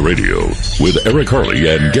Red Eye Radio with Eric Harley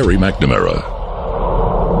and Gary McNamara.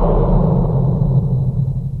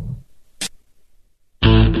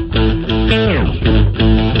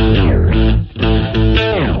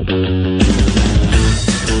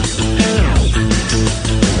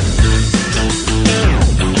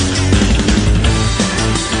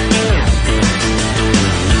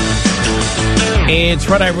 It's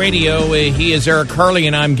Red Eye Radio. He is Eric Harley,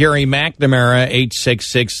 and I'm Gary McNamara,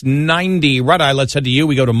 866-90. Red Eye, let's head to you.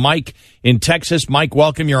 We go to Mike in Texas. Mike,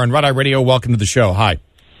 welcome. You're on Red Eye Radio. Welcome to the show. Hi.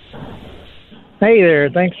 Hey there.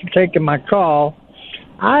 Thanks for taking my call.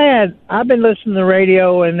 I've been listening to the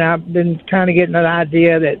radio, and I've been kind of getting an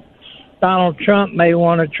idea that Donald Trump may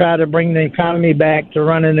want to try to bring the economy back to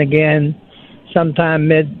running again sometime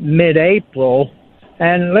mid-April.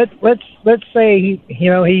 And let's say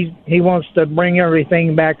he wants to bring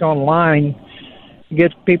everything back online,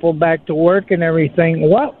 get people back to work and everything.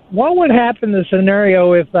 What would happen in the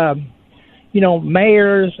scenario if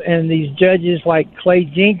mayors and these judges like Clay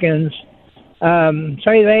Jenkins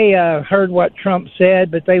say they heard what Trump said,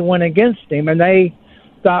 but they went against him and they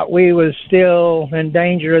thought we was still in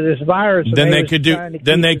danger of this virus? Then they could do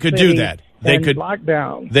that. They could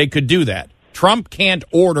lockdown. They could do that. Trump can't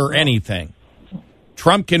order anything.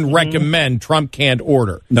 Trump can recommend. Trump can't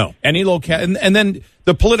order. No. Any locale, and then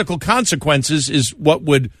the political consequences is what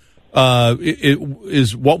would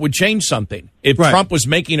change something. If Trump was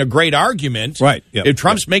making a great argument, right? Yep. If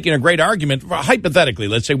Trump's making a great argument, hypothetically,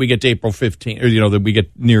 let's say we get to April 15th, or that we get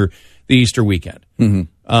near the Easter weekend. Mm-hmm.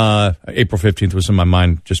 April 15th was in my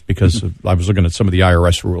mind just because I was looking at some of the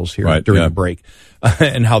IRS rules here during the break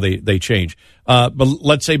and how they change. But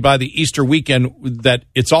let's say by the Easter weekend that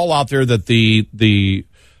it's all out there that the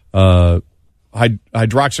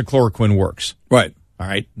hydroxychloroquine works. Right. All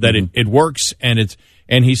right. That it works, and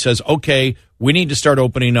he says, okay, we need to start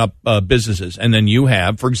opening up businesses. And then you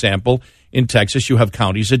have, for example, in Texas, you have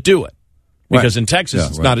counties that do it. Because in Texas,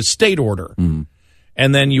 it's not a state order. Mm-hmm.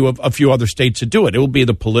 And then you have a few other states that do it. It will be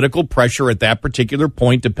the political pressure at that particular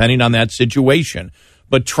point, depending on that situation.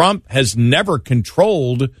 But Trump has never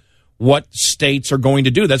controlled what states are going to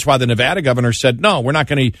do. That's why the Nevada governor said, "No, we're not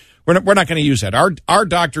going to use that." Our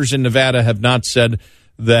doctors in Nevada have not said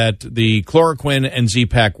that the chloroquine and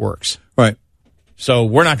Z-Pak works. Right. So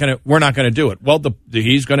we're not going to do it. Well,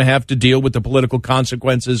 he's going to have to deal with the political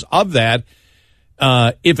consequences of that.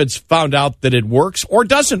 If it's found out that it works or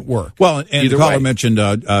doesn't work. Well, and the caller mentioned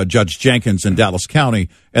Judge Jenkins in Dallas County,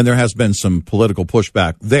 and there has been some political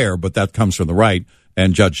pushback there, but that comes from the right,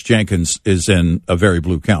 and Judge Jenkins is in a very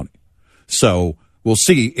blue county. So we'll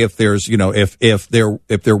see if there's, if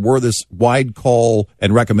there were this wide call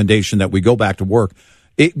and recommendation that we go back to work.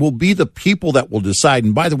 It will be the people that will decide.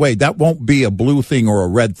 And by the way, that won't be a blue thing or a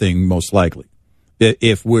red thing, most likely.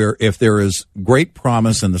 If there is great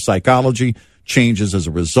promise in the psychology changes as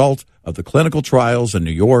a result of the clinical trials in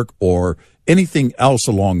New York or anything else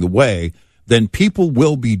along the way, then people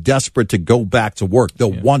will be desperate to go back to work.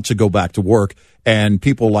 They'll want to go back to work, and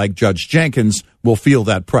people like Judge Jenkins will feel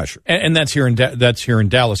that pressure. And that's here in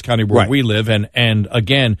Dallas County where we live. And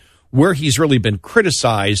again, where he's really been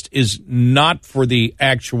criticized is not for the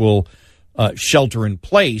actual shelter in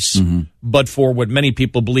place, but for what many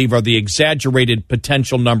people believe are the exaggerated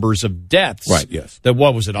potential numbers of deaths. Right, yes. That,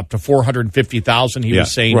 what was it, up to 450,000 he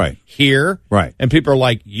was saying here? Right. And people are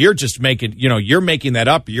like, you're just making, you're making that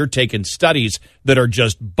up. You're taking studies that are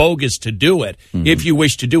just bogus to do it. If you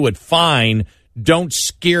wish to do it, fine. Don't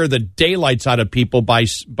scare the daylights out of people by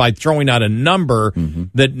throwing out a number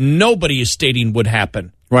that nobody is stating would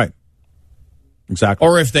happen. Right. Exactly.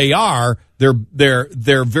 Or if they are,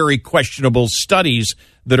 they're very questionable studies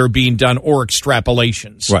that are being done or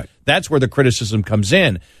extrapolations. Right. That's where the criticism comes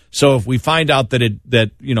in. So if we find out but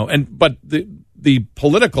the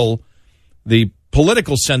political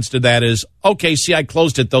sense to that is, okay, see, I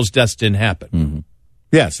closed it, those deaths didn't happen.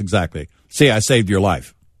 Yes, exactly. See, I saved your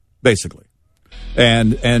life, basically.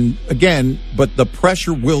 And again, but the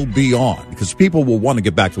pressure will be on because people will want to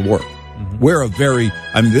get back to work. We're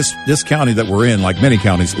this county that we're in, like many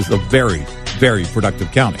counties, is a very, very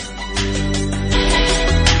productive county.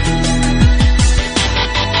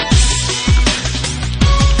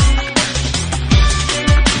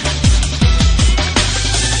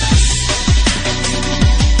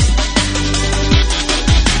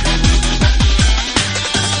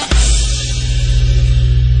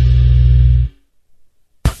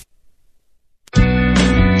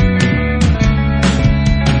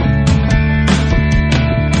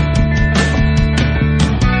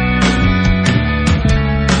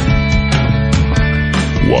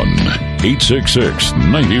 One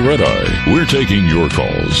 866-90-RED-EYE. We're taking your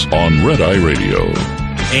calls on Red Eye Radio.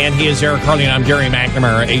 And he is Eric Harley, and I'm Gary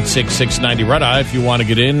McNamara, 866-90-RED-EYE. If you want to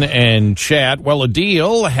get in and chat, well, a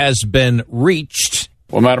deal has been reached.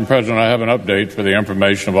 Well, Madam President, I have an update for the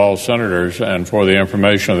information of all senators and for the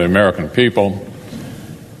information of the American people,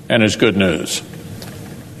 and it's good news.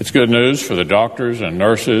 It's good news for the doctors and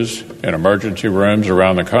nurses in emergency rooms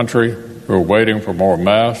around the country who are waiting for more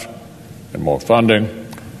masks and more funding.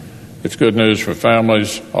 It's good news for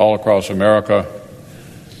families all across America.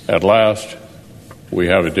 At last, we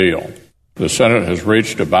have a deal. The Senate has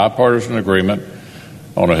reached a bipartisan agreement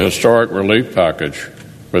on a historic relief package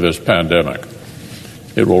for this pandemic.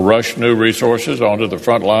 It will rush new resources onto the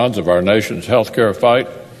front lines of our nation's healthcare fight,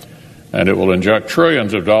 and it will inject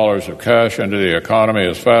trillions of dollars of cash into the economy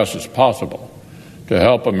as fast as possible to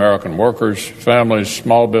help American workers, families,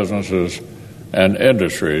 small businesses, and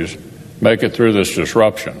industries make it through this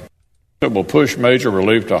disruption. It will push major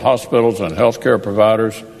relief to hospitals and healthcare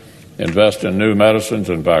providers, invest in new medicines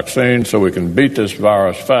and vaccines so we can beat this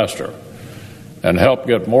virus faster, and help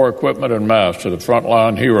get more equipment and masks to the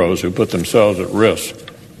frontline heroes who put themselves at risk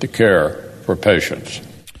to care for patients.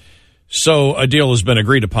 So a deal has been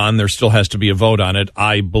agreed upon. There still has to be a vote on it.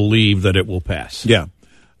 I believe that it will pass. Yeah.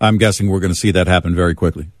 I'm guessing we're going to see that happen very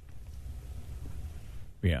quickly.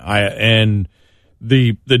 Yeah. And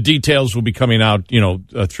the details will be coming out,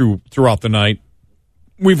 throughout the night.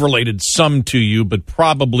 We've related some to you, but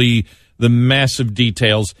probably the massive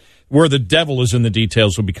details, where the devil is in the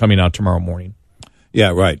details, will be coming out tomorrow morning. Yeah,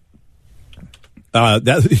 right.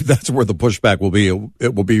 That's where the pushback will be.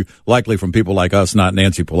 It will be likely from people like us, not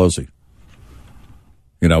Nancy Pelosi.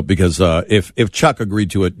 Because if Chuck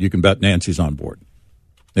agreed to it, you can bet Nancy's on board.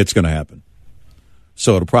 It's going to happen.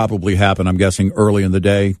 So it'll probably happen, I'm guessing, early in the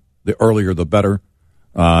day. The earlier, the better.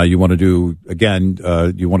 You want to do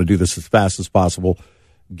this as fast as possible,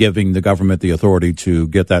 giving the government the authority to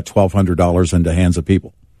get that $1,200 into hands of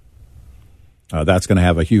people. That's going to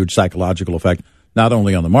have a huge psychological effect, not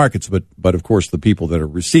only on the markets, but of course, the people that are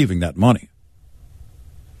receiving that money.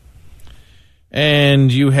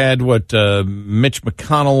 And you had what Mitch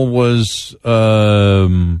McConnell was.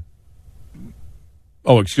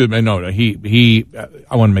 Excuse me. No, he.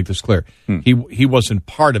 I want to make this clear. He wasn't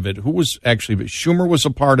part of it. Who was actually? Schumer was a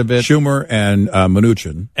part of it. Schumer and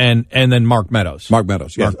Mnuchin, and then Mark Meadows. Mark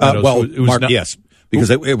Meadows. Yes. Yes, because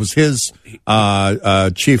it was his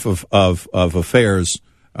chief of affairs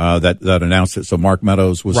that announced it. So Mark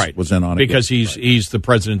Meadows was in on it because he's the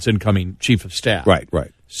president's incoming chief of staff. Right.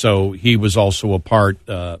 So he was also a part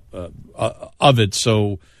of it.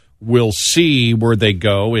 So we'll see where they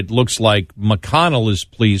go. It looks like McConnell is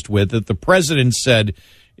pleased with it. The president said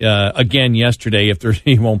again yesterday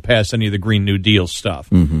he won't pass any of the Green New Deal stuff.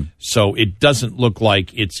 So it doesn't look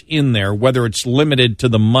like it's in there, whether it's limited to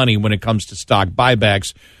the money when it comes to stock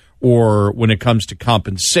buybacks or when it comes to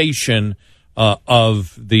compensation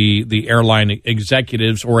of the airline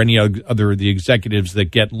executives or any other the executives that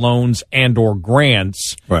get loans and or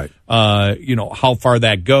grants. Right. How far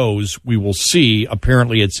that goes, we will see.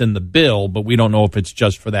 Apparently it's in the bill, but we don't know if it's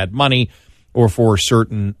just for that money or for a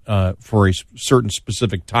certain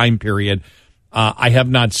specific time period. I have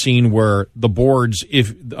not seen where the boards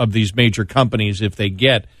of these major companies, if they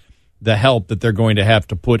get the help, that they're going to have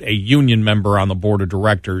to put a union member on the board of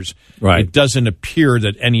directors. Right. It doesn't appear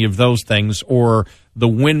that any of those things, or the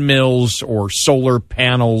windmills or solar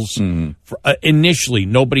panels, initially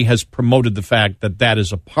nobody has promoted the fact that that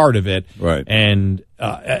is a part of it. Right. And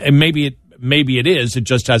maybe it is. It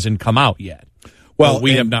just hasn't come out yet. Well,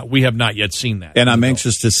 we have not yet seen that. And I'm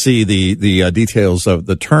anxious to see the details of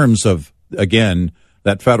the terms of, again,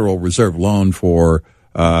 that Federal Reserve loan for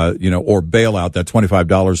or bailout, that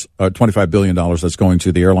 $25 billion that's going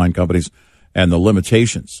to the airline companies, and the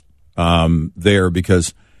limitations there,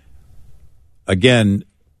 because again,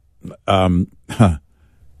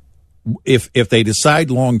 if they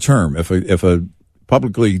decide long term, if a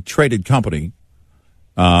publicly traded company,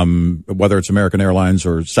 whether it's American Airlines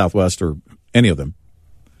or Southwest or any of them,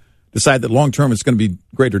 decide that long term it's going to be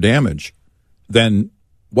greater damage, then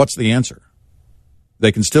what's the answer?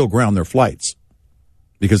 They can still ground their flights,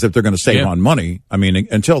 because if they're going to save on money, I mean,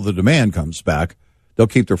 until the demand comes back, they'll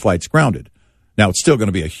keep their flights grounded. Now, it's still going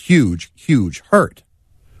to be a huge, huge hurt.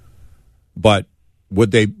 But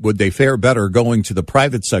would they fare better going to the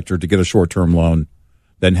private sector to get a short-term loan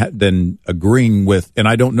than agreeing with? And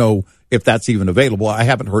I don't know if that's even available. I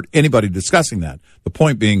haven't heard anybody discussing that. The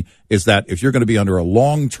point being is that if you're going to be under a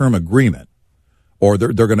long-term agreement, or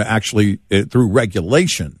they're going to actually, through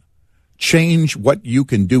regulation, change what you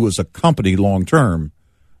can do as a company long-term,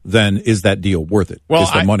 then is that deal worth it? Well,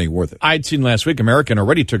 is the money worth it? I'd seen last week American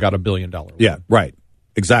already took out $1 billion loan. Yeah, right.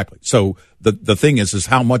 Exactly. So the thing is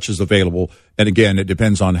how much is available, and again, it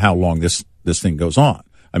depends on how long this thing goes on.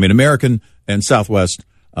 I mean, American and Southwest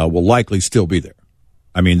will likely still be there.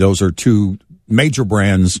 I mean, those are two major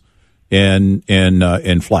brands in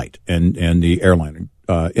flight and the airline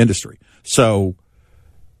industry. So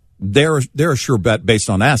they're a sure bet based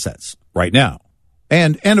on assets right now.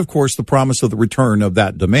 And of course, the promise of the return of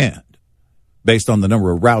that demand based on the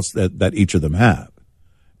number of routes that each of them have,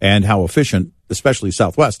 and how efficient, especially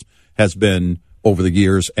Southwest, has been over the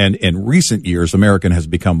years. And in recent years, American has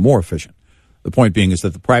become more efficient. The point being is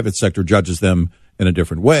that the private sector judges them in a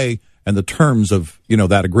different way, and the terms of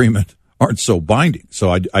that agreement aren't so binding. So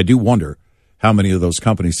I do wonder how many of those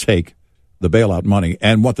companies take the bailout money,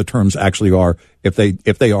 and what the terms actually are if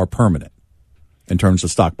they are permanent in terms of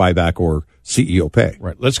stock buyback or CEO pay.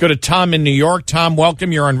 Right. Let's go to Tom in New York. Tom,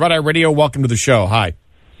 welcome. You're on Red Eye Radio. Welcome to the show. Hi.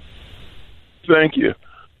 Thank you.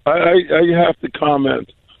 I have to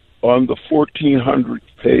comment on the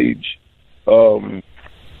 1,400-page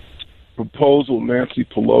proposal Nancy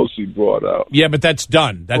Pelosi brought out. Yeah, but that's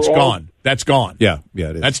done. That's gone. That's gone. Yeah,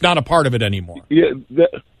 it is. That's not a part of it anymore. Yeah,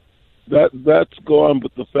 that's gone,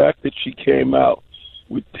 but the fact that she came out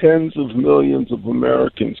with tens of millions of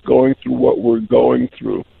Americans going through what we're going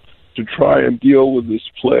through to try and deal with this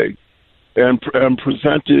plague, and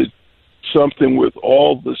presented something with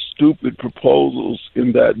all the stupid proposals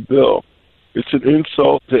in that bill. It's an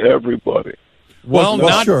insult to everybody. Well,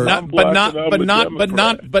 not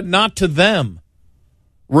to them.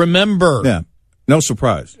 Remember, no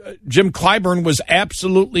surprise. Jim Clyburn was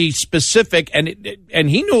absolutely specific, and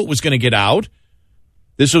he knew it was going to get out.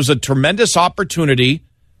 This was a tremendous opportunity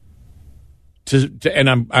to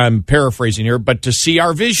and I'm paraphrasing here, but to see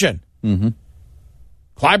our vision. Mm-hmm.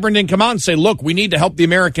 Clyburn didn't come out and say, "Look, we need to help the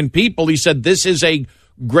American people." He said, "This is a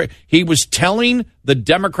great." He was telling the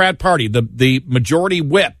Democrat Party, the majority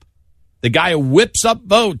whip, the guy who whips up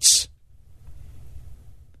votes,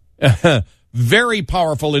 very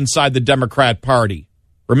powerful inside the Democrat Party.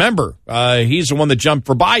 Remember, he's the one that jumped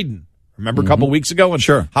for Biden. Remember a couple weeks ago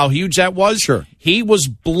and how huge that was? Sure. He was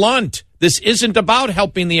blunt. This isn't about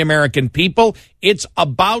helping the American people. It's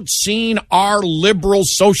about seeing our liberal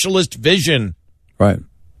socialist vision. Right.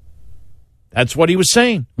 That's what he was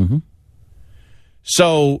saying. Mm-hmm.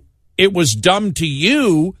 So it was dumb to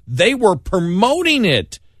you. They were promoting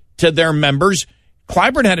it to their members.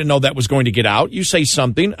 Clyburn had to know that was going to get out. You say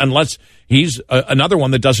something, unless he's another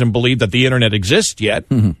one that doesn't believe that the internet exists yet.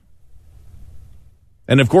 Mm-hmm.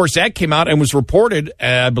 And, of course, that came out and was reported,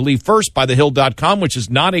 I believe, first by thehill.com, which is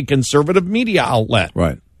not a conservative media outlet.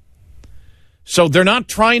 Right. So they're not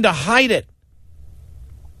trying to hide it.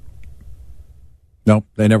 No,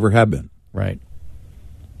 they never have been. Right.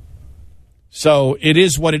 So it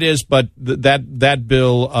is what it is, but that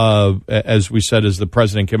bill, as we said, as the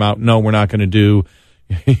president came out, no, we're not going to do,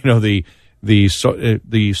 the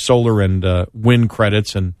solar and wind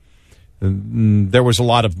credits, and there was a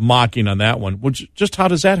lot of mocking on that one. Which, just how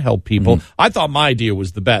does that help people? Mm-hmm. I thought my idea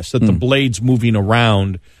was the best, that the blades moving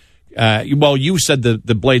around. Well, you said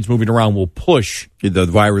the blades moving around will push the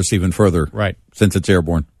virus even further, right? Since it's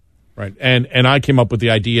airborne. Right, and I came up with the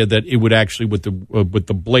idea that it would actually, with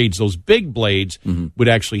the blades, those big blades, would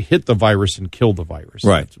actually hit the virus and kill the virus.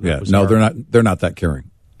 Right. No, they're not that caring.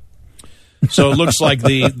 So it looks like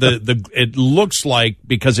it looks like,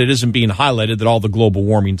 because it isn't being highlighted, that all the global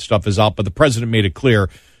warming stuff is out. But the president made it clear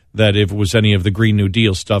that if it was any of the Green New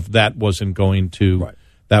Deal stuff, that wasn't going to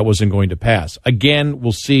pass. Again,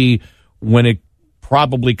 we'll see when it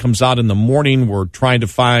probably comes out in the morning. We're trying to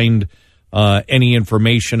find any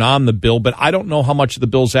information on the bill, but I don't know how much of the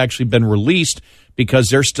bill's actually been released because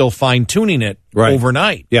they're still fine tuning it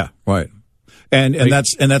overnight. Yeah, right. And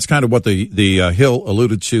that's kind of what the Hill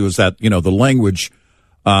alluded to, is that, the language.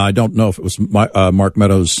 I don't know if it was Mark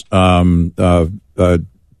Meadows,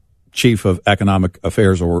 chief of economic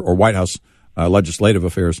affairs or White House legislative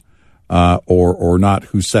affairs, or not,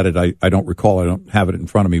 who said it. I don't recall. I don't have it in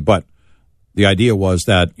front of me. But the idea was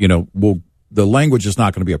that the language is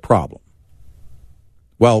not going to be a problem.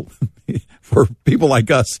 Well, for people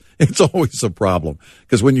like us, it's always a problem,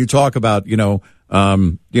 because when you talk about different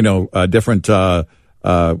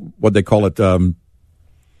what they call it,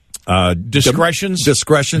 discretions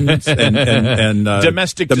and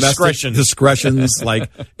domestic discretions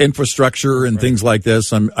like infrastructure and things like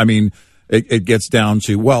this. I mean, it gets down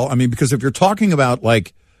to, because if you're talking about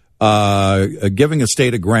like giving a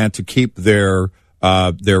state a grant to keep their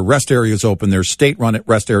rest areas open, their state-run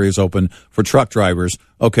rest areas open for truck drivers.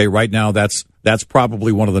 Okay, right now that's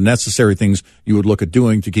probably one of the necessary things you would look at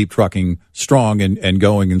doing to keep trucking strong and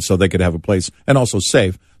going, and so they could have a place, and also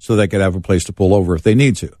safe, so they could have a place to pull over if they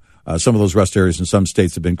need to. Some of those rest areas in some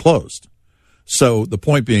states have been closed. So the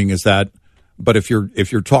point being is that, but if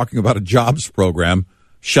you're talking about a jobs program,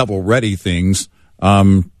 shovel-ready things,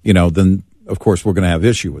 then of course we're going to have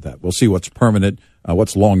issue with that. We'll see what's permanent,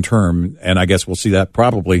 what's long-term, and I guess we'll see that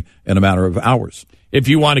probably in a matter of hours. If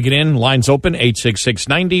you want to get in, lines open,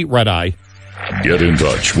 866-90-RED-EYE. Get in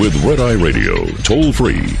touch with Red Eye Radio, toll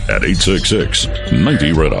free at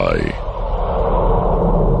 866-90-RED-EYE.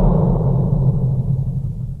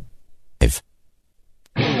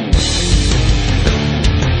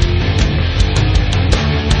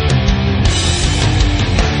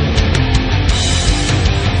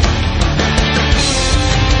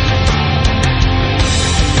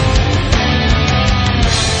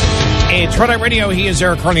 It's Red Eye Radio. He is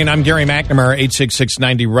Eric Carney, and I'm Gary McNamara,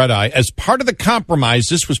 866-90-RED-EYE. As part of the compromise,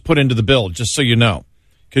 this was put into the bill, just so you know,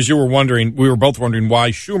 because we were both wondering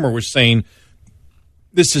why Schumer was saying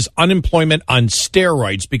this is unemployment on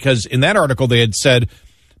steroids, because in that article they had said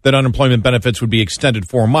that unemployment benefits would be extended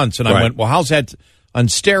 4 months. And I went, well, how's that on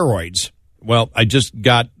steroids? Well, I just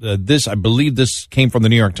got this. I believe this came from the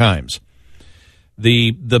New York Times.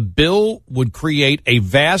 The bill would create a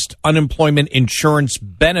vast unemployment insurance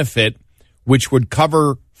benefit which would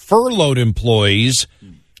cover furloughed employees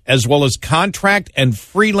as well as contract and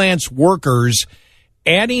freelance workers,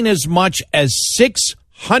 adding as much as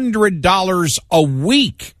 $600 a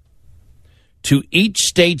week to each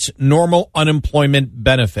state's normal unemployment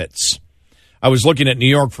benefits. I was looking at New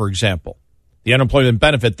York, for example. The unemployment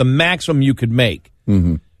benefit, the maximum you could make,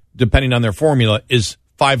 depending on their formula, is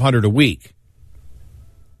 $500 a week.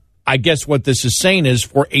 I guess what this is saying is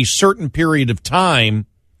for a certain period of time,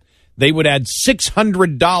 they would add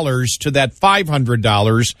 $600 to that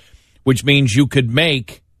 $500, which means you could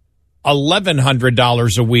make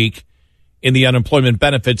 $1,100 a week in the unemployment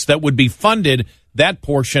benefits that would be funded, that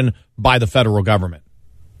portion, by the federal government.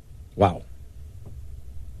 Wow.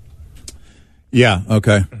 Yeah,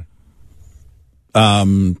 okay.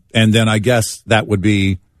 And then I guess that would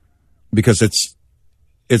be because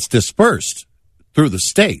it's dispersed through the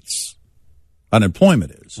states.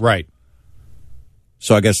 Unemployment is. Right.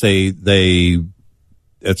 So I guess it's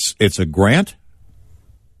a grant.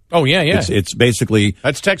 Oh yeah. It's basically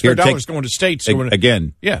that's taxpayer dollars going to states.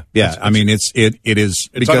 Again. Yeah. I mean, it is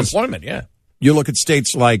it's unemployment. Yeah. You look at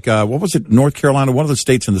states like what was it? North Carolina. One of the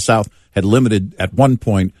states in the South had limited at one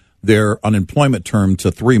point their unemployment term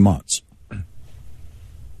to 3 months,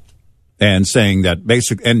 and saying that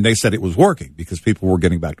and they said it was working because people were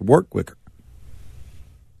getting back to work quicker.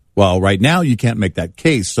 Well, right now you can't make that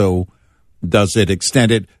case. So does it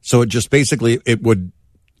extend it? So it just basically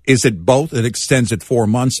is it both? It extends it 4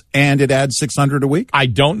 months and it adds $600 a week? I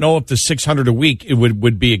don't know if the $600 a week it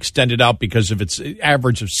would be extended out, because if it's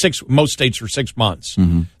average of most states are 6 months.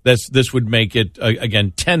 This would make it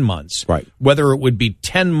again 10 months. Right. Whether it would be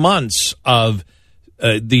 10 months of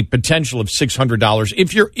the potential of $600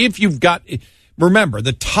 if you've got. Remember,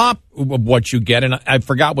 the top of what you get, and I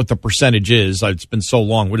forgot what the percentage is. It's been so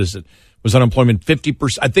long. What is it? Was unemployment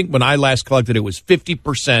 50%? I think when I last collected, it was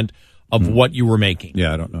 50% of what you were making.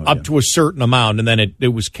 Yeah, I don't know. Up to a certain amount, and then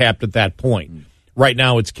it was capped at that point. Right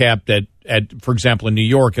now it's capped at, for example, in New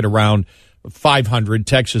York at around 500,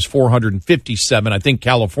 Texas 457. I think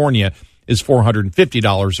California is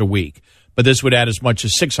 $450 a week. But this would add as much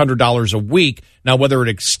as $600 a week. Now, whether it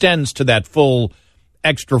extends to that full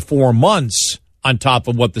extra 4 months on top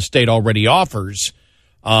of what the state already offers,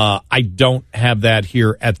 I don't have that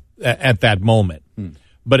here at that moment.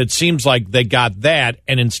 But it seems like they got that,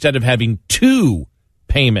 and instead of having 2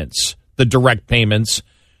 payments, the direct payments,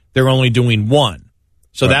 they're only doing 1.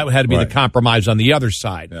 So that had to be the compromise on the other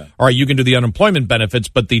side. Yeah. All right, you can do the unemployment benefits,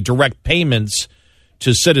 but the direct payments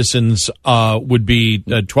to citizens would be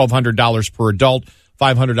 $1,200 per adult,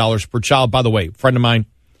 $500 per child. By the way, a friend of mine,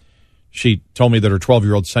 she told me that her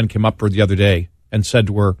 12-year-old son came up to her the other day and said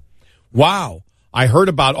to her, "Wow, I heard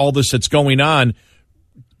about all this that's going on.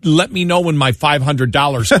 Let me know when my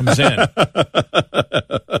 $500 comes in."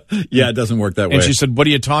 Yeah, it doesn't work that way. And she said, "What are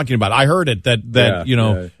you talking about? I heard it that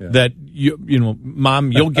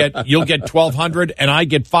Mom, you'll get $1,200 and I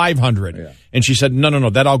get $500." Yeah. And she said, "No,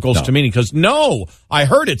 that all goes to me." Because no, I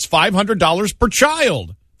heard it's $500 per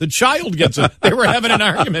child. The child gets it. They were having an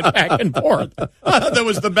argument back and forth. That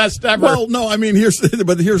was the best ever. Well, no, I mean here's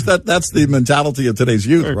that's the mentality of today's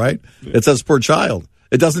youth, right? It says per child.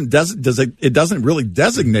 It doesn't really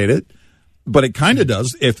designate it, but it kind of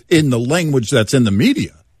does if in the language that's in the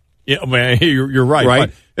media. Yeah, man, you're right.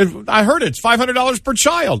 Right. I heard it's $500 per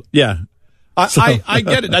child. Yeah, I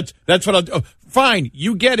get it. That's what I'll do. Fine,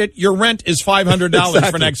 you get it. Your rent is $500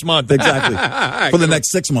 for next month. Exactly. For the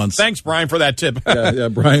next 6 months. Thanks, Brian, for that tip. Yeah.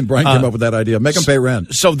 Brian came up with that idea. Make them pay rent.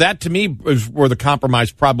 So that to me is where the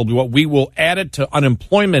compromise probably what we will add it to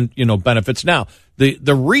unemployment, benefits. Now,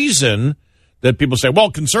 the reason that people say,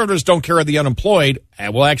 well, conservatives don't care of the unemployed.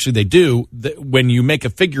 Well, actually, they do. When you make a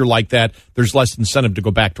figure like that, there's less incentive to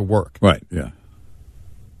go back to work. Right, yeah.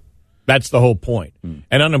 That's the whole point.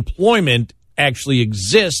 And unemployment actually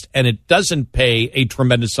exists, and it doesn't pay a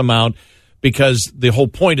tremendous amount because the whole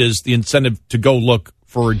point is the incentive to go look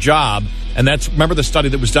for a job. And remember the study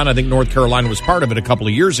that was done, I think North Carolina was part of it a couple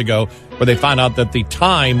of years ago, where they found out that the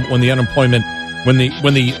time when the unemployment, when the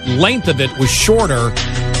length of it was shorter,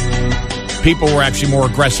 people were actually more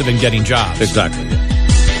aggressive in getting jobs. Exactly.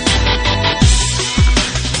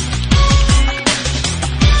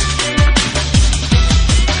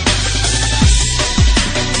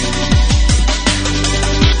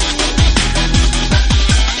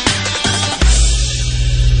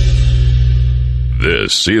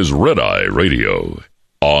 This is Red Eye Radio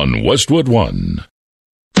on Westwood One.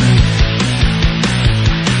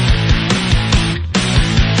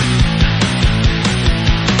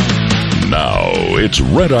 Now it's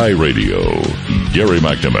Red Eye Radio. Gary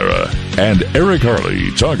McNamara and Eric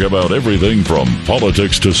Harley talk about everything from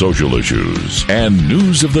politics to social issues and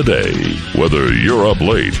news of the day. Whether you're up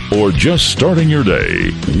late or just starting your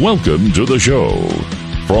day, welcome to the show.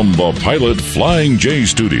 From the Pilot Flying J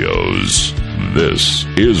Studios, this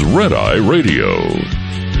is Red Eye Radio.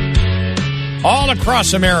 All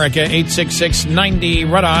across America,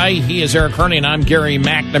 866-90-RED-EYE. He is Eric Harley, and I'm Gary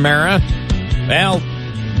McNamara. Well,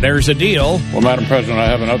 there's a deal. Well, Madam President, I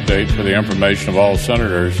have an update for the information of all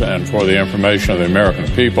senators and for the information of the American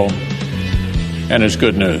people, and it's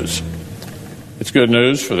good news. It's good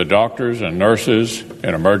news for the doctors and nurses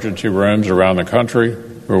in emergency rooms around the country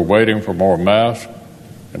who are waiting for more masks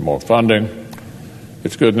and more funding.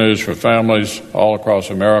 It's good news for families all across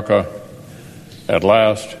America. At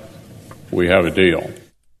last, we have a deal.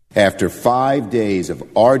 After 5 days of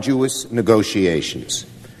arduous negotiations,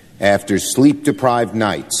 after sleep-deprived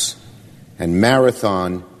nights and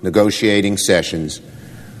marathon negotiating sessions,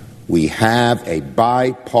 we have a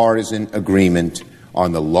bipartisan agreement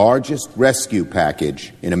on the largest rescue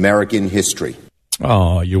package in American history.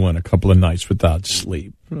 Oh, you went a couple of nights without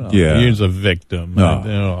sleep. Oh, yeah. You're a victim.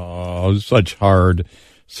 Oh, such hard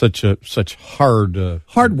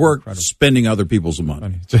work spending other people's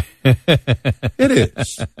money. It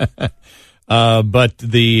is. But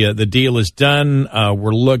the deal is done.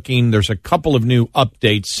 We're looking. There's a couple of new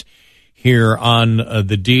updates here on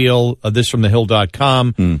the deal. This from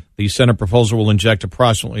thehill.com. The Senate proposal will inject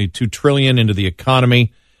approximately $2 trillion into the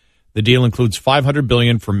economy. The deal includes $500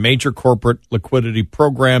 billion for major corporate liquidity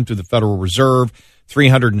program to the Federal Reserve,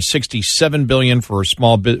 $367 billion for a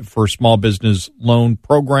small business loan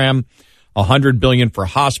program, $100 billion for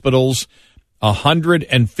hospitals,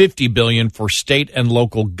 $150 billion for state and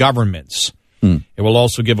local governments. It will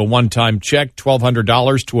also give a one-time check,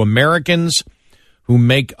 $1,200 to Americans who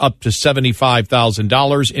make up to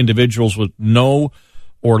 $75,000. Individuals with no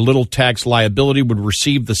or little tax liability would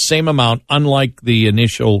receive the same amount, unlike the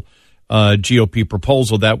initial GOP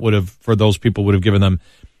proposal, that would have, for those people, would have given them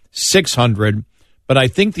 $600. But I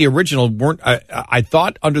think the original weren't. I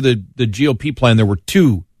thought under the GOP plan there were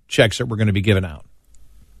 2 checks that were going to be given out.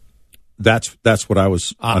 That's what I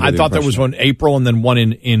was. I thought there was one in April and then one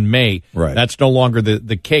in May. Right. That's no longer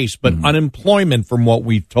the case. But unemployment, from what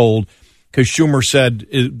we've told, because Schumer said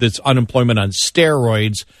that's unemployment on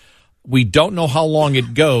steroids. We don't know how long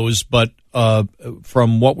it goes, but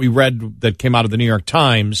from what we read that came out of the New York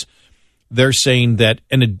Times, they're saying that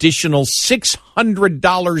an additional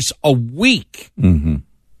 $600 a week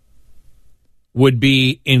would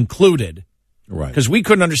be included. Right. Because we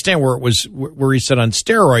couldn't understand where he said on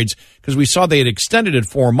steroids, because we saw they had extended it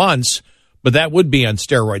 4 months, but that would be on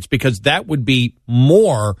steroids, because that would be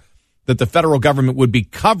more that the federal government would be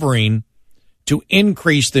covering to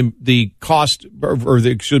increase the cost, or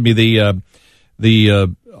the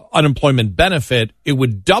unemployment benefit. It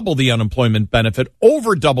would double the unemployment benefit,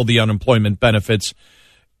 over double the unemployment benefits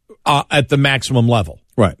at the maximum level.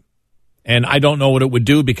 Right. And I don't know what it would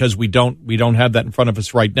do, because we don't have that in front of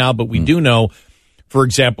us right now, but we do know, for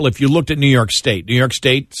example, if you looked at New York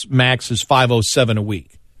State's max is $507 a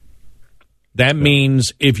week. That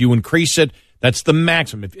means if you increase it, that's the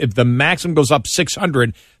maximum. If the maximum goes up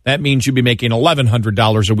 $600, that means you'd be making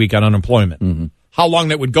 $1,100 a week on unemployment. How long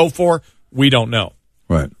that would go for, we don't know.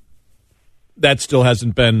 Right. That still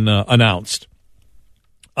hasn't been announced.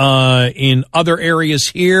 In other areas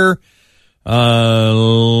here,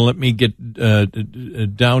 let me get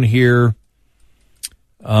down here.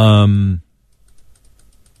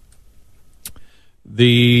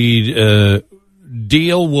 The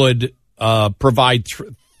deal would provide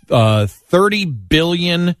 $30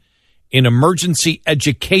 billion in emergency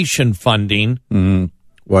education funding.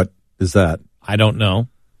 What is that? I don't know.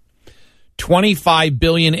 $25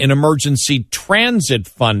 billion in emergency transit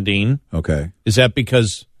funding. Okay. Is that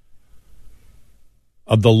because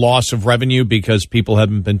of the loss of revenue, because people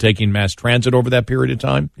haven't been taking mass transit over that period of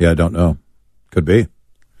time? Yeah, I don't know. Could be.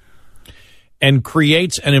 And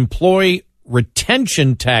creates an employee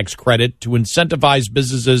retention tax credit to incentivize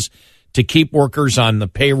businesses to keep workers on the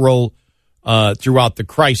payroll throughout the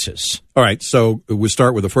crisis. All right, so we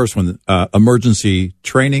start with the first one, emergency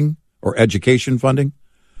training or education funding.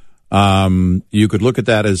 You could look at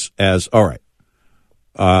that as all right,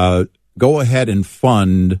 go ahead and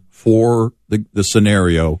fund for the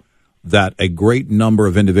scenario that a great number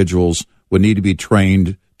of individuals would need to be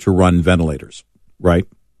trained to run ventilators, right?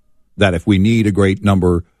 That if we need a great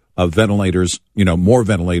number of ventilators, more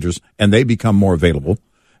ventilators, and they become more available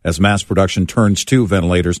as mass production turns to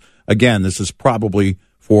ventilators. Again, this is probably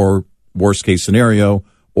for worst case scenario,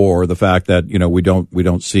 or the fact that, we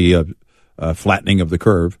don't see a flattening of the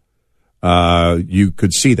curve. You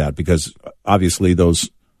could see that, because obviously those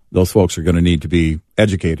folks are going to need to be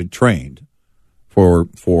educated, trained for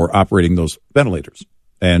operating those ventilators.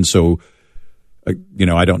 And so, I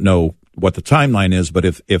don't know what the timeline is, but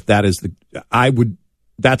if that is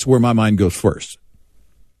that's where my mind goes first.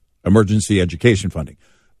 Emergency education funding.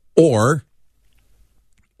 Or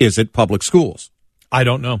is it public schools? I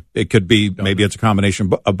don't know. It could be, maybe it's a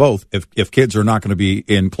combination of both. If kids are not going to be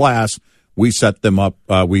in class, we set them up.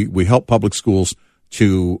 We help public schools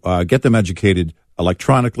to get them educated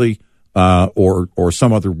electronically or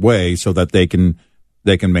some other way, so that they can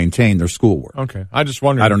maintain their schoolwork. Okay, I just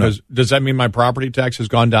wondered. I don't know. Does that mean my property tax has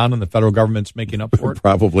gone down and the federal government's making up for it?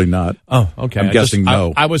 Probably not. Oh, okay. I'm guessing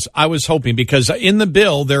no. I was hoping, because in the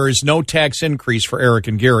bill there is no tax increase for Eric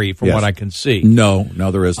and Gary, from what I can see. No,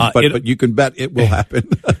 there isn't. But you can bet it will happen.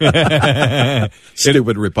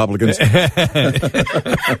 Stupid Republicans.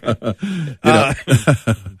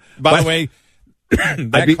 By the way,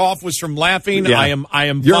 that cough was from laughing. Yeah. I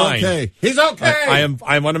am You're fine. Okay. He's okay.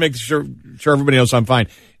 I want to make sure everybody knows I'm fine.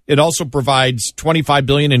 It also provides $25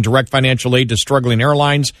 billion in direct financial aid to struggling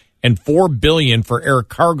airlines and $4 billion for air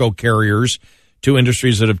cargo carriers, two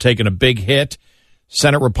industries that have taken a big hit.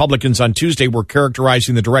 Senate Republicans on Tuesday were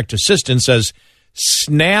characterizing the direct assistance as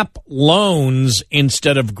SNAP loans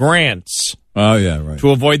instead of grants. Oh, yeah, right. To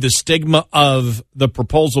avoid the stigma of the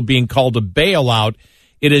proposal being called a bailout.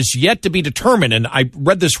 It is yet to be determined, and I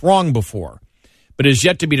read this wrong before, but it is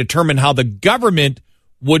yet to be determined how the government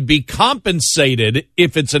would be compensated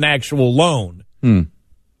if it's an actual loan.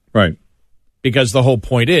 Right. Because the whole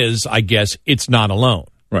point is, I guess, it's not a loan.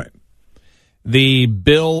 Right. The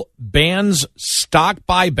bill bans stock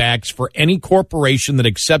buybacks for any corporation that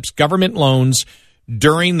accepts government loans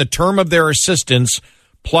during the term of their assistance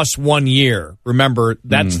plus 1 year. Remember,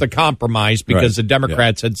 that's the compromise, because the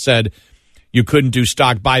Democrats had said you couldn't do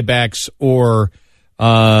stock buybacks or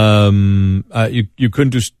You couldn't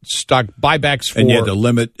do stock buybacks for... And you had to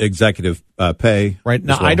limit executive pay. Right.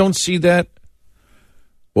 Now, I don't see that.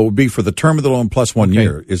 What would be for the term of the loan plus 1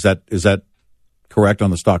 year? Is that correct on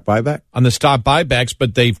the stock buyback? On the stock buybacks,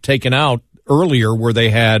 but they've taken out earlier where they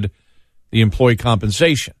had the employee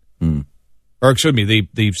compensation. Or, excuse me,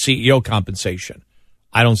 the CEO compensation.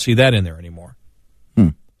 I don't see that in there anymore.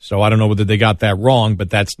 So I don't know whether they got that wrong, but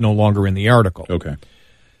that's no longer in the article. Okay.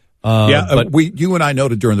 But you and I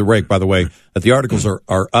noted during the break, by the way, that the articles are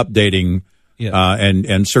updating,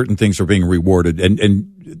 and certain things are being rewarded,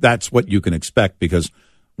 and that's what you can expect because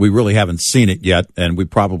we really haven't seen it yet, and we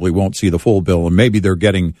probably won't see the full bill. And maybe they're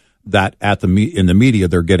getting that in the media.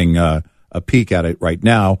 They're getting a peek at it right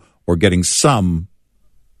now, or getting some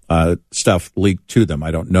stuff leaked to them. I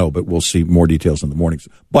don't know, but we'll see more details in the mornings.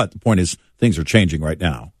 But the point is, things are changing right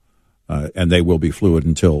now, and they will be fluid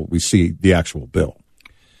until we see the actual bill.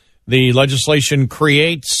 The legislation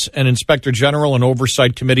creates an Inspector General and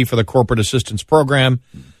Oversight Committee for the Corporate Assistance Program,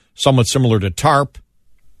 somewhat similar to TARP.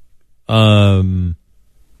 And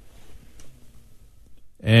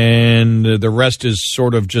the rest is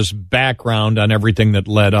sort of just background on everything that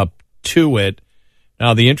led up to it.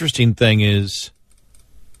 Now, the interesting thing is,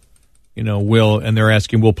 and they're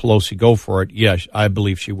asking, will Pelosi go for it? Yes, I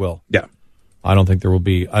believe she will. Yeah. I don't think there will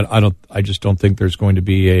be, I just don't think there's going to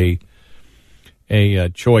be a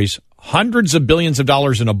choice. Hundreds of billions of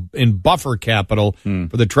dollars in buffer capital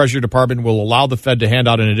for the Treasury Department will allow the Fed to hand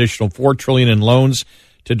out an additional $4 trillion in loans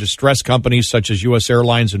to distressed companies such as U.S.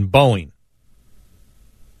 Airlines and Boeing.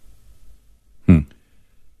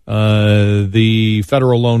 The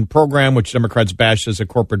federal loan program, which Democrats bashed as a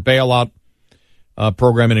corporate bailout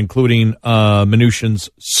program, and including Mnuchin's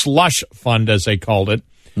slush fund, as they called it,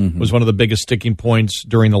 was one of the biggest sticking points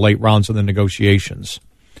during the late rounds of the negotiations.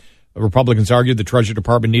 The Republicans argued the Treasury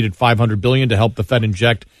Department needed $500 billion to help the Fed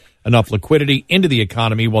inject enough liquidity into the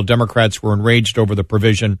economy, while Democrats were enraged over the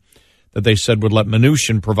provision that they said would let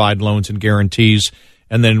Mnuchin provide loans and guarantees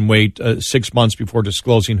and then wait 6 months before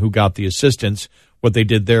disclosing who got the assistance. What they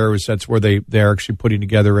did there is that's where they're actually putting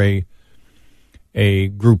together a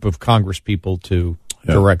group of Congress people to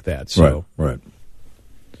direct that. So, right.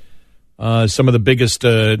 Some of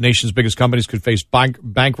the nation's biggest companies could face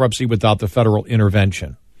bankruptcy without the federal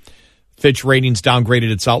intervention. Fitch Ratings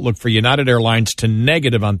downgraded its outlook for United Airlines to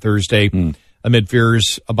negative on Thursday amid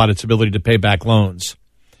fears about its ability to pay back loans.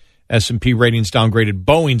 S&P Ratings downgraded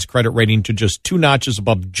Boeing's credit rating to just 2 notches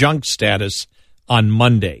above junk status on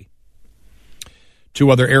Monday.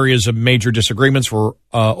 2 other areas of major disagreements were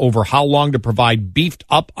over how long to provide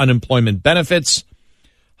beefed-up unemployment benefits,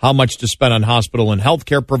 how much to spend on hospital and health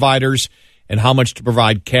care providers, and how much to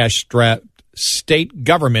provide cash-strapped state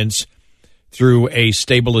governments through a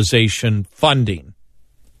stabilization funding.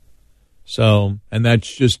 So, and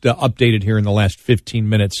that's just updated here in the last 15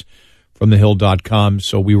 minutes from thehill.com.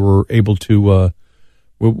 So we were able to,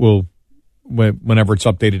 we'll whenever it's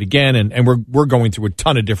updated again, and we're going through a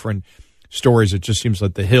ton of different stories. It just seems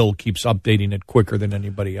like the Hill keeps updating it quicker than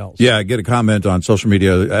anybody else. Yeah, I get a comment on social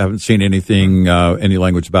media. I haven't seen anything, any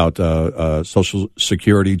language about Social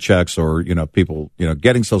Security checks or people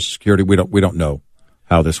getting Social Security. We don't know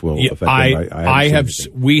how this will affect them.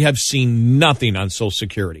 We have seen nothing on Social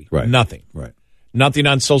Security. Right. Nothing. Right. Nothing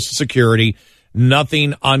on Social Security.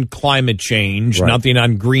 Nothing on climate change. Right. Nothing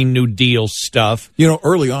on Green New Deal stuff.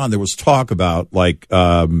 Early on there was talk about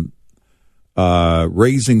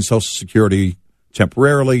raising Social Security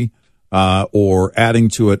temporarily, or adding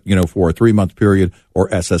to it, for a 3-month period, or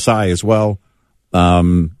SSI as well.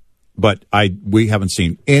 But we haven't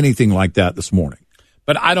seen anything like that this morning.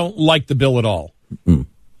 But I don't like the bill at all.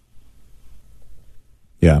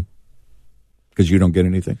 Yeah, because you don't get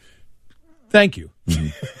anything. Thank you.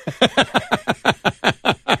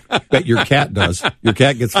 Bet your cat does. Your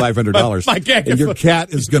cat gets $500. My cat and your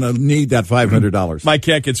cat is going to need that $500. My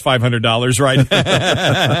cat gets $500, right?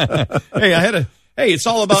 Hey, it's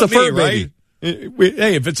all about it's a me, fur right?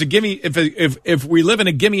 Hey, if it's a gimme, if we live in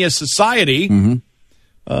a gimme-a society,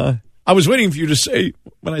 I was waiting for you to say,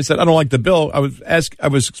 when I said I don't like the bill, I was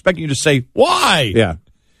expecting you to say why. Yeah.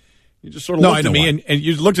 You just sort of looked at me and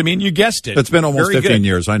you looked at me and you guessed it. It's been almost Very 15 good.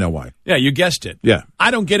 years. I know why. Yeah, you guessed it. Yeah. I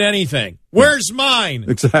don't get anything. Where's mine?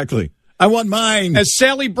 Exactly. I want mine. As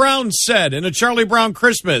Sally Brown said in A Charlie Brown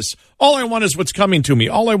Christmas, all I want is what's coming to me.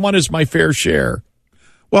 All I want is my fair share.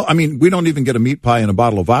 Well, I mean, we don't even get a meat pie and a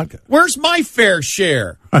bottle of vodka. Where's my fair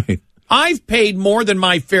share? Right. I've paid more than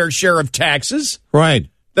my fair share of taxes. Right.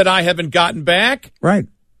 That I haven't gotten back. Right.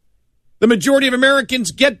 The majority of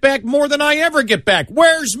Americans get back more than I ever get back.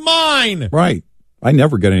 Where's mine? Right. I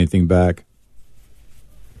never get anything back.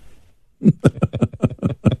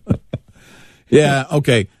 Yeah,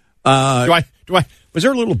 okay. Was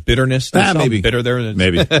there a little bitterness? Maybe. Bitter there?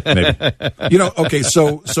 Maybe. Okay,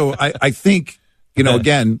 so I think,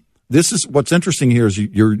 again, this is what's interesting here is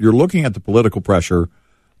you're looking at the political pressure,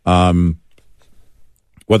 whether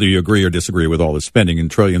you agree or disagree with all this spending and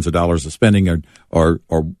trillions of dollars of spending or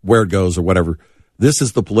where it goes or whatever. This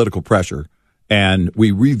is the political pressure, and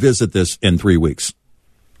we revisit this in 3 weeks.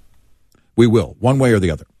 We will, one way or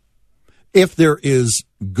the other. If there is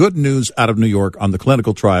good news out of New York on the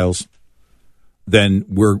clinical trials, then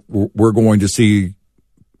we're going to see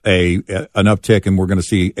an uptick, and we're going to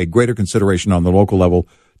see a greater consideration on the local level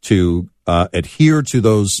to adhere to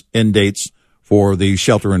those end dates for the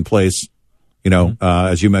shelter in place.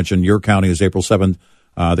 As you mentioned, your county is April 7th.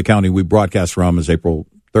 The county we broadcast from is April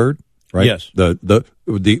 3rd, right? Yes. The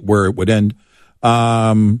where it would end.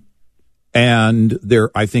 And there,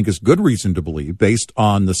 I think, is good reason to believe, based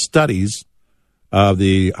on the studies of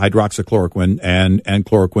the hydroxychloroquine and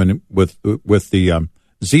chloroquine with the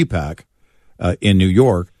Z-Pak in New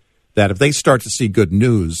York, that if they start to see good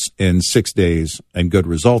news in 6 days and good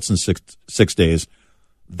results in six days,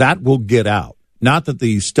 that will get out. Not that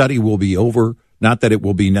the study will be over, not that it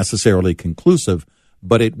will be necessarily conclusive,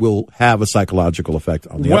 but it will have a psychological effect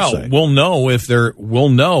on the upside. We'll know if they're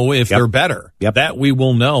better. Yep. That we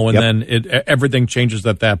will know, and then everything changes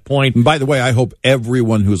at that point. And by the way, I hope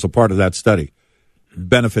everyone who's a part of that study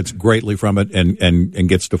benefits greatly from it and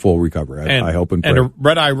gets to full recovery. I hope and pray. And a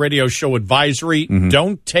Red Eye Radio Show advisory,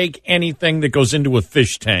 don't take anything that goes into a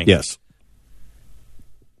fish tank. Yes.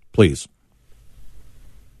 Please.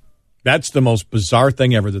 That's the most bizarre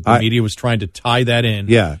thing ever, that the media was trying to tie that in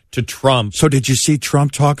to Trump. So did you see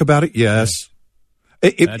Trump talk about it? Yes.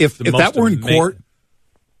 If that were in court,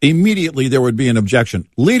 immediately there would be an objection.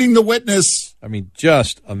 Leading the witness. I mean,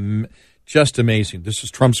 just amazing. This is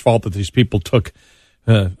Trump's fault that these people took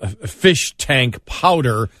a fish tank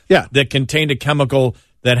powder that contained a chemical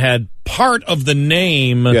that had part of the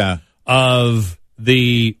name of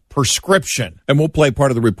the prescription. And we'll play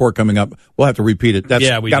part of the report coming up. We'll have to repeat it. That's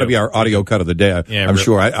got to be our audio cut of the day. I'm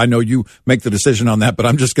sure. I know you make the decision on that, but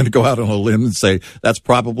I'm just going to go out on a limb and say that's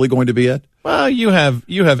probably going to be it. Well, you have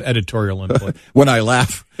editorial input. When I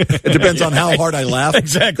laugh. It depends on how hard I laugh.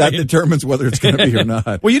 Exactly. That determines whether it's going to be or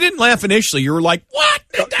not. Well, you didn't laugh initially. You were like, what?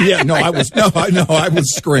 I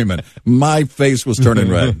was screaming. My face was turning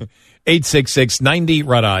red. 866-90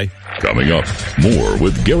 Red Eye. Coming up, more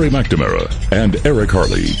with Gary McNamara and Eric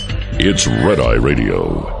Harley. It's Red Eye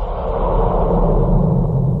Radio.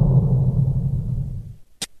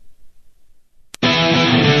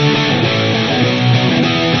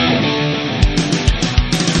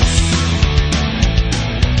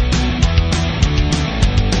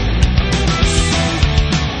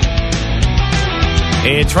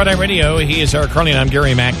 It's Red Eye Radio. He is Eric Harley, and I'm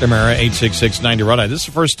Gary McNamara, 866-90 Red Eye. This is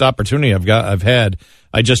the first opportunity I've had.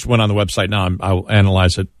 I just went on the website now. I'll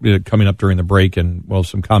analyze it coming up during the break, and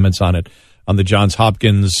some comments on it on the Johns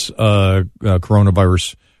Hopkins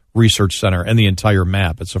Coronavirus Research Center and the entire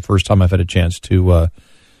map. It's the first time I've had a chance to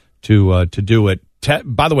do it.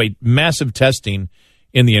 By the way, massive testing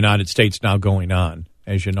in the United States now going on.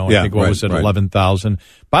 As you know, I think was it 11,000.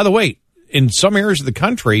 By the way, in some areas of the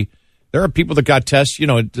country, there are people that got tests.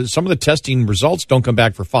 Some of the testing results don't come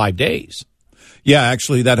back for 5 days. Yeah,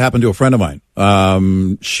 actually, that happened to a friend of mine.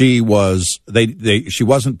 She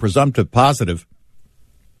wasn't presumptive positive.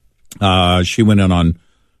 She went in on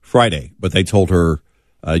Friday, but they told her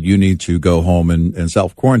you need to go home and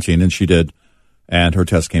self quarantine, and she did. And her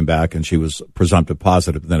test came back, and she was presumptive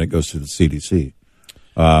positive. Then it goes to the CDC.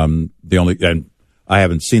 And I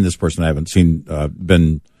haven't seen this person. I haven't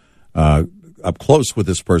been up close with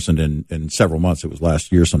this person in several months. It was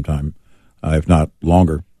last year sometime, if not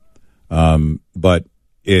longer. But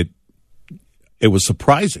it was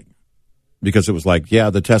surprising because it was like,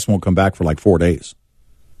 the test won't come back for like 4 days.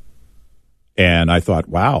 And I thought,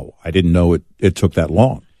 wow, I didn't know it took that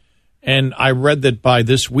long. And I read that by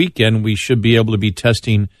this weekend, we should be able to be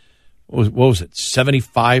testing, what was it,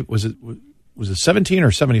 75? Was it 17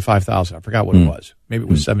 or 75,000? I forgot what it was. Maybe it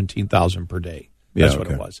was 17,000 per day. That's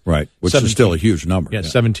what it was. Right, which is still a huge number. Yeah,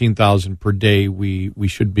 17,000 per day we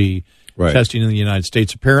should be testing in the United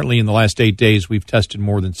States. Apparently, in the last 8 days, we've tested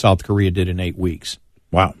more than South Korea did in 8 weeks.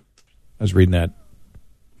 Wow. I was reading that.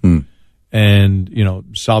 And,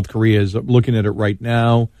 South Korea is looking at it right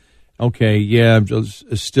now. Okay,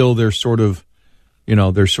 still they're sort of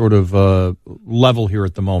level here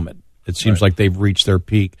at the moment. It seems like they've reached their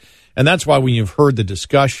peak. And that's why when you've heard the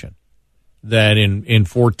discussion that in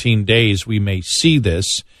 14 days we may see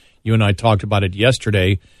this, you and I talked about it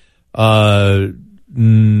yesterday, South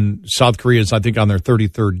Korea is, I think, on their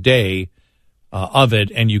 33rd day of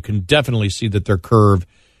it, and you can definitely see that their curve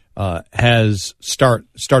has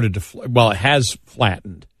started to it has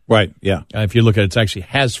flattened. Right. Yeah. If you look at it, actually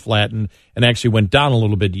has flattened and actually went down a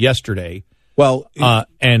little bit yesterday. Well,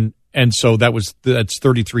 and so that's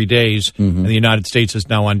 33 days, and the United States is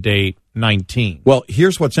now on day 19. Well,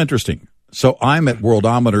 here's what's interesting. So I'm at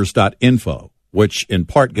worldometers.info, which in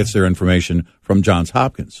part gets their information from Johns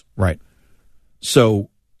Hopkins. Right. So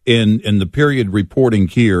in the period reporting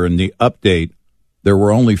here in the update, there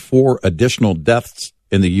were only 4 additional deaths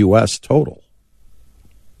in the U.S. total.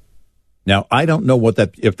 Now, I don't know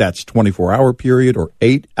if that's 24-hour period or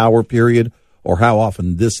 8-hour period or how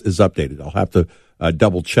often this is updated. I'll have to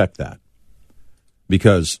double check that,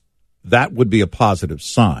 because that would be a positive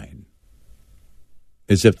sign,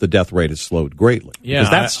 as if the death rate has slowed greatly. Yeah,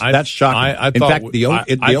 that's shocking. In fact, the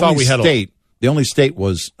only state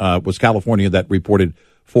was California that reported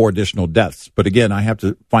 4 additional deaths. But again, I have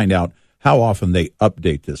to find out how often they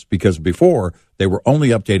update this, because before they were only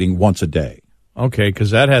updating once a day. Okay,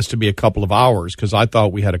 because that has to be a couple of hours, because I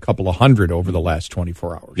thought we had a couple of hundred over the last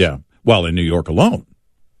 24 hours. Yeah. Well, in New York alone.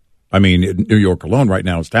 I mean, New York alone right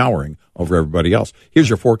now is towering over everybody else. Here's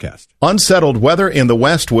your forecast. Unsettled weather in the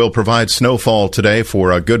west will provide snowfall today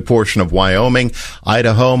for a good portion of Wyoming,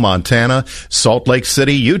 Idaho, Montana. Salt Lake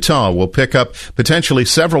City, Utah will pick up potentially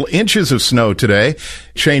several inches of snow today,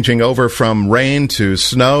 changing over from rain to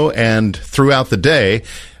snow, and throughout the day,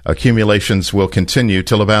 accumulations will continue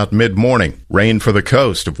till about mid-morning. Rain for the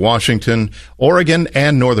coast of Washington, Oregon,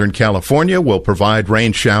 and Northern California will provide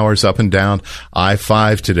rain showers up and down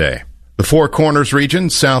I-5 today. The Four Corners region,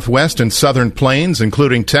 southwest and southern plains,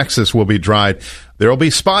 including Texas, will be dried. There will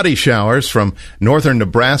be spotty showers from northern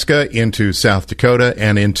Nebraska into South Dakota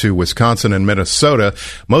and into Wisconsin and Minnesota.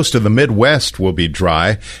 Most of the Midwest will be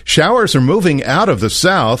dry. Showers are moving out of the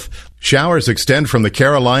south. Showers extend from the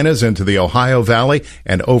Carolinas into the Ohio Valley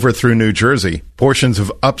and over through New Jersey. Portions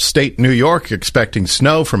of upstate New York expecting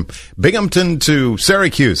snow from Binghamton to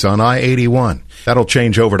Syracuse on I-81. That'll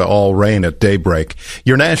change over to all rain at daybreak.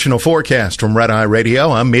 Your national forecast from Red Eye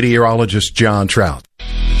Radio. I'm meteorologist John Trout.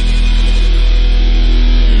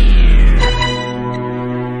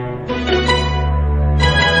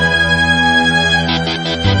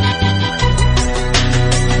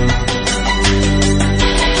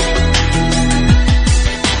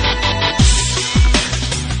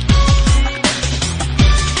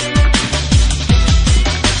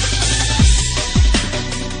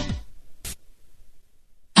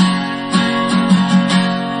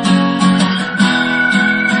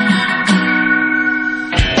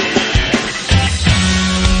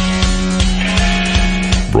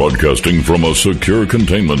 Broadcasting from a secure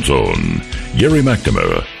containment zone, Gary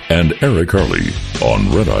McNamara and Eric Harley on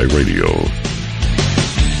Red Eye Radio.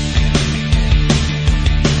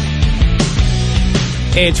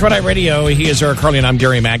 Hey, it's Red Eye Radio. He is Eric Harley, and I'm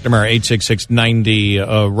Gary McNamara, 86690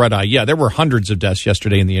 Red Eye. Yeah, there were hundreds of deaths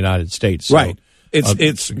yesterday in the United States. So, right.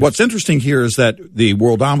 It's what's interesting here is that the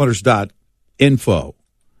worldometers.info,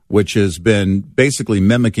 which has been basically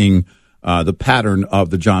mimicking the pattern of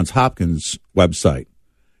the Johns Hopkins website,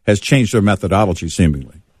 has changed their methodology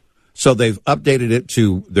seemingly. So they've updated it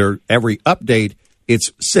to their every update.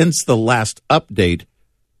 It's since the last update,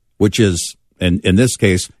 which is, in this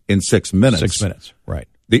case, in 6 minutes. 6 minutes, right.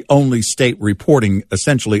 The only state reporting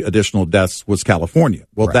essentially additional deaths was California.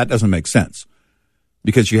 Well, Right. That doesn't make sense,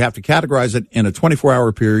 because you have to categorize it in a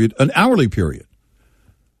 24-hour period, an hourly period,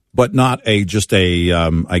 but not just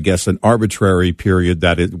an arbitrary period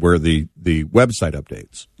where the website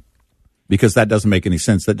updates. Because that doesn't make any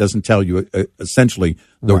sense. That doesn't tell you essentially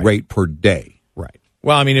the rate per day. Right.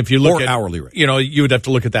 Well, I mean, if you look or at hourly rate, you would have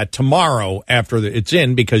to look at that tomorrow after it's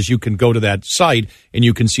in, because you can go to that site and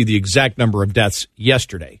you can see the exact number of deaths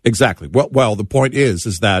yesterday. Exactly. Well, the point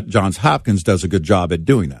is that Johns Hopkins does a good job at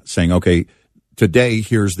doing that, saying, okay, today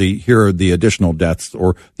here are the additional deaths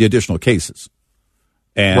or the additional cases,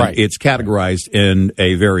 and it's categorized in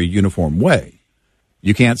a very uniform way.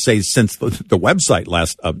 You can't say since the website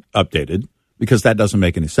last updated, because that doesn't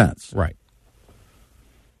make any sense. Right.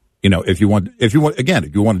 If you want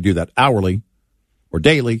to do that hourly or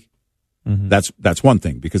daily, that's one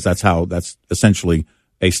thing, because that's essentially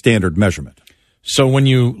a standard measurement. So when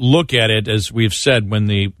you look at it, as we've said, when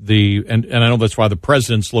and I know that's why the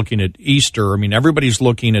president's looking at Easter. I mean, everybody's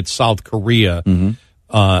looking at South Korea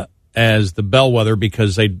as the bellwether,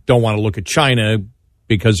 because they don't want to look at China,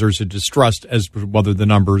 because there's a distrust as to whether the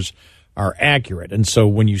numbers are accurate. And so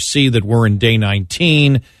when you see that we're in day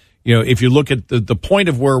 19, if you look at the point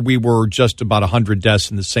of where we were just about 100 deaths,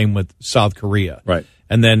 and the same with South Korea. Right.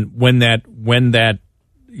 And then when that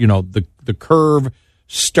the curve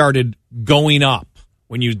started going up,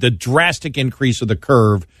 the drastic increase of the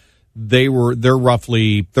curve, they're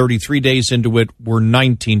roughly 33 days into it. We're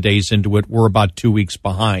 19 days into it. We're about 2 weeks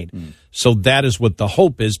behind. So that is what the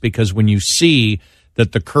hope is, because when you see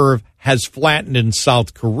that the curve has flattened in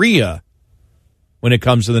South Korea when it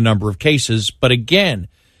comes to the number of cases, but again,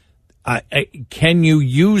 can you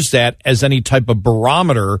use that as any type of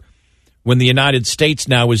barometer when the United States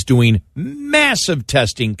now is doing massive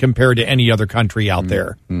testing compared to any other country out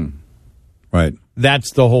there? Right.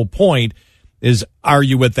 That's the whole point. Is, are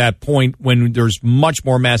you at that point when there's much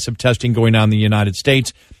more massive testing going on in the United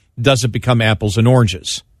States? Does it become apples and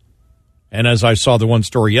oranges? And as I saw the one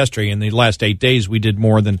story yesterday, in the last 8 days, we did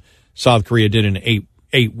more than South Korea did in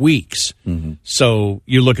eight weeks. So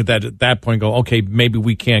you look at that point and go, okay, maybe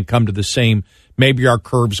we can't come to the same, maybe our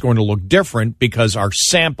curve's going to look different because our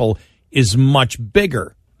sample is much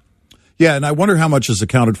bigger. Yeah, and I wonder how much is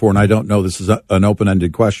accounted for, and I don't know, this is an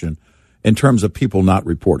open-ended question, in terms of people not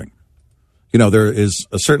reporting. There is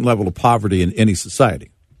a certain level of poverty in any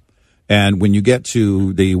society. And when you get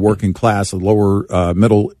to the working class, the lower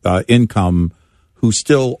middle income, who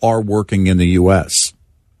still are working in the U.S.,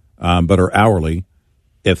 but are hourly,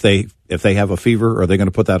 if they have a fever, are they going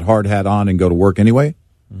to put that hard hat on and go to work anyway?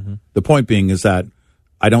 The point being is that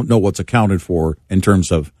I don't know what's accounted for in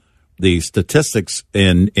terms of the statistics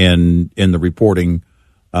in the reporting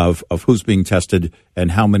of who's being tested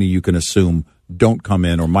and how many you can assume don't come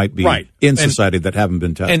in or might be in society that haven't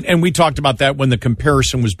been tested. And we talked about that when the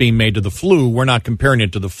comparison was being made to the flu. We're not comparing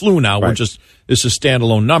it to the flu now. We're just, this is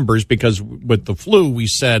standalone numbers, because with the flu, we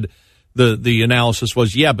said the analysis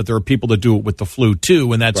was, but there are people that do it with the flu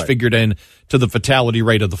too, and that's figured in to the fatality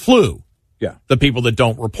rate of the flu. Yeah. The people that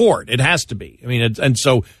don't report. It has to be. I mean, and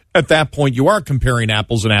so at that point, you are comparing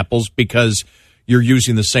apples and apples, because you're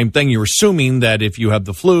using the same thing. You're assuming that if you have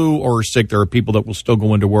the flu or are sick, there are people that will still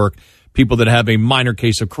go into work. People that have a minor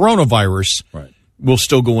case of coronavirus will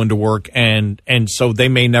still go into work, and so they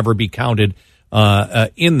may never be counted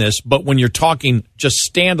in this. But when you're talking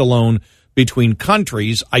just standalone between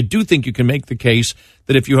countries, I do think you can make the case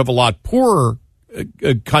that if you have a lot poorer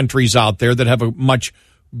countries out there that have a much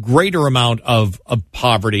greater amount of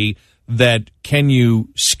poverty, that can you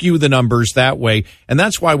skew the numbers that way? And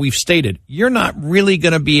that's why we've stated you're not really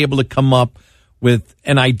going to be able to come up with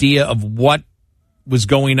an idea of what was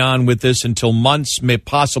going on with this until months,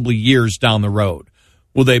 possibly years down the road.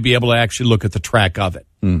 Will they be able to actually look at the track of it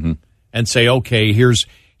and say, okay, here's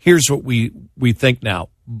what we think now.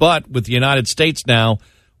 But with the United States now,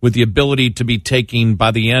 with the ability to be taking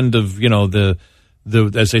by the end of, the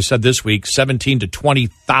as they said this week, 17 to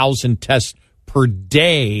 20,000 tests per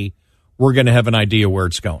day, we're going to have an idea where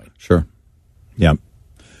it's going. Sure. Yeah.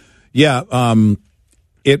 Yeah.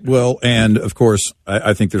 It will. And of course,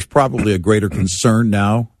 I think there's probably a greater concern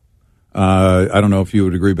now. I don't know if you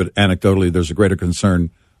would agree, but anecdotally, there's a greater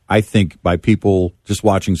concern, I think, by people just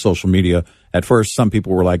watching social media. At first, some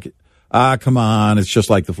people were like, come on, it's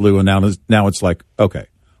just like the flu. And now it's like, okay, a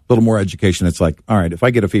little more education. It's like, all right, if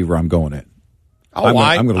I get a fever, I'm going in. I'm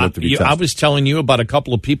going to live to be tested. I was telling you about a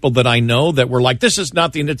couple of people that I know that were like, this is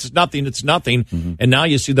nothing, it's nothing, it's nothing. And now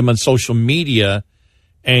you see them on social media,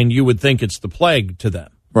 and you would think it's the plague to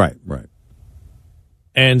them. Right.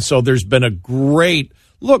 And so there's been a great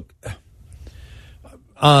look.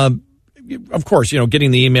 Of course,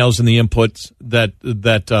 getting the emails and the inputs that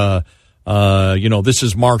this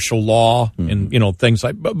is martial law and, things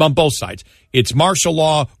like, on both sides. It's martial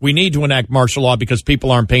law. We need to enact martial law because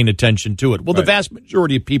people aren't paying attention to it. Well, the vast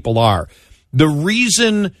majority of people are. The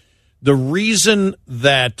reason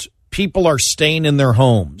that people are staying in their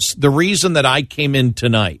homes, the reason that I came in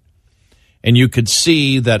tonight and you could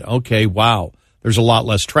see that, okay, wow, there's a lot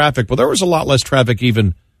less traffic. Well, there was a lot less traffic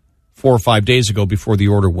even 4 or 5 days ago before the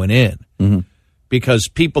order went in. Because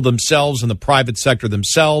people themselves and the private sector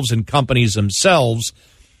themselves and companies themselves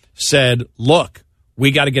said, look,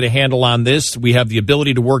 we got to get a handle on this. We have the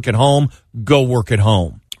ability to work at home. Go work at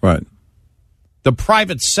home. Right. The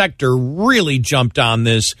private sector really jumped on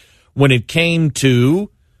this when it came to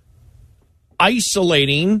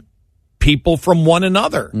isolating people from one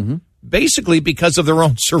another, basically because of their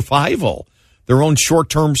own survival, their own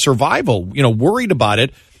short-term survival, worried about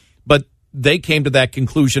it. But they came to that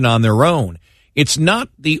conclusion on their own. It's not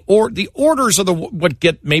the orders are what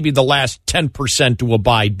get maybe the last 10% to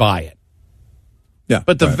abide by it. Yeah,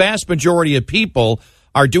 but the vast majority of people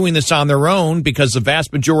are doing this on their own because the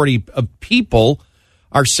vast majority of people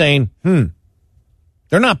are saying, they're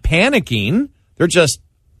not panicking. They're just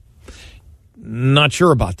not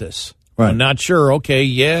sure about this. Right. I'm not sure. Okay,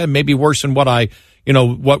 yeah, maybe worse than what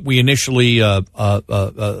what we initially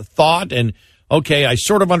thought. And okay, I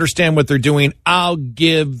sort of understand what they're doing. I'll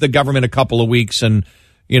give the government a couple of weeks and,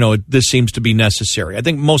 this seems to be necessary. I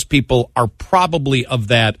think most people are probably of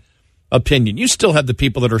that opinion. You still have the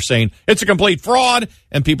people that are saying it's a complete fraud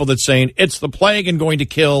and people that saying it's the plague and going to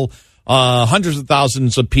kill hundreds of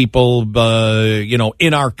thousands of people,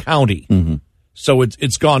 in our county. Mm-hmm. So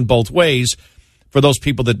it's gone both ways. For those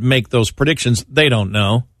people that make those predictions, they don't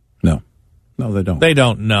know. No, they don't. They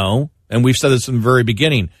don't know. And we've said this from the very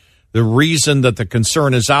beginning. The reason that the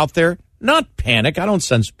concern is out there, not panic. I don't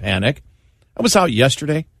sense panic. I was out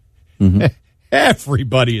yesterday. Mm-hmm.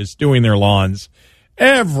 Everybody is doing their lawns.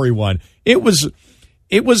 Everyone. It was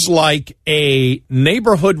like a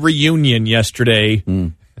neighborhood reunion yesterday,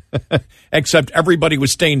 except everybody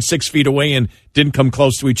was staying 6 feet away and didn't come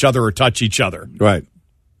close to each other or touch each other. Right.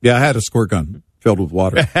 Yeah, I had a squirt gun filled with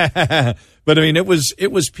water. But I mean, it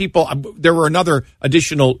was people. There were another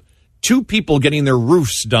additional 2 people getting their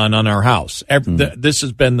roofs done on our house. This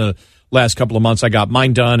has been the last couple of months. I got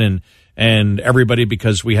mine done, and everybody,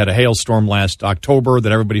 because we had a hailstorm last October,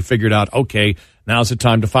 that everybody figured out, okay, now's the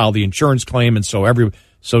time to file the insurance claim, and so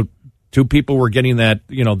 2 people were getting that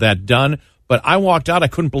that done. But I walked out, I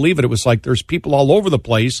couldn't believe it. It was like there's people all over the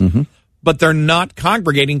place, but they're not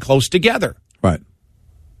congregating close together. Right.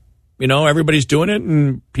 Everybody's doing it,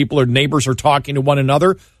 and neighbors are talking to one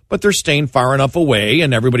another, but they're staying far enough away,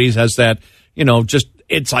 and everybody has that,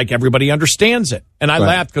 it's like everybody understands it. And I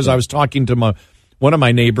laughed because I was talking to one of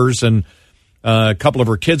my neighbors, and a couple of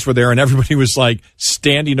her kids were there, and everybody was like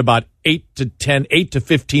standing about 8 to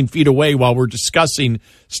 15 feet away while we're discussing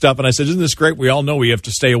stuff. And I said, isn't this great? We all know we have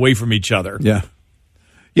to stay away from each other. Yeah.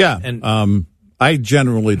 Yeah. And I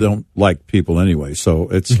generally don't like people anyway, so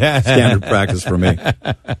it's standard practice for me.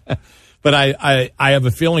 But I have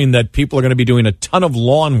a feeling that people are going to be doing a ton of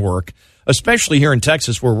lawn work, especially here in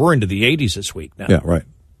Texas, where we're into the 80s this week now. Yeah, right.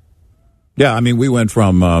 Yeah, I mean, we went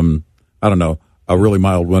from, a really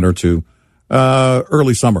mild winter to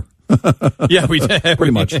early summer. Yeah, we did.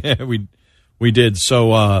 Pretty much. We did.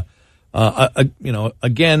 So,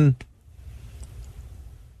 again,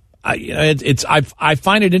 I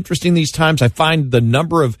find it interesting these times. I find the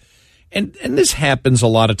number of, and this happens a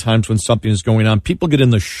lot of times when something is going on. People get in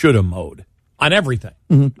the shoulda mode on everything.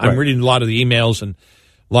 Mm-hmm, I'm reading a lot of the emails and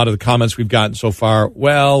a lot of the comments we've gotten so far.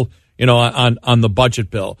 Well, on the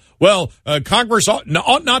budget bill. Well, Congress ought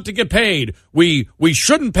not to get paid. We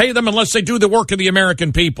shouldn't pay them unless they do the work of the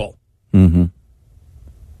American people. Mm-hmm.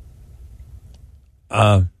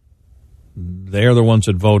 They're the ones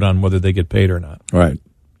that vote on whether they get paid or not. Right.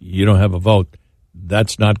 You don't have a vote.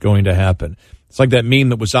 That's not going to happen. It's like that meme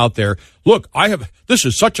that was out there. Look, this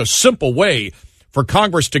is such a simple way for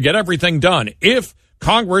Congress to get everything done. If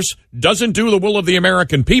Congress doesn't do the will of the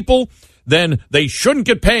American people, then they shouldn't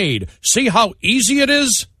get paid. See how easy it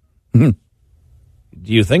is? Mm-hmm.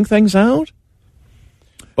 Do you think things out?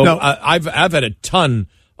 Oh, no. I've had a ton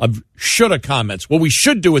of shoulda comments. Well, we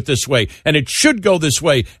should do it this way, and it should go this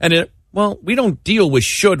way. And we don't deal with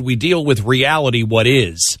should. We deal with reality, what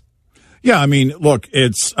is. Yeah, I mean, look,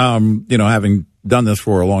 it's, having done this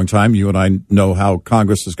for a long time, you and I know how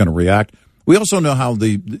Congress is going to react. We also know how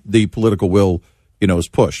the political will, is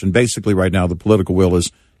pushed. And basically right now the political will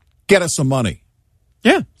is get us some money.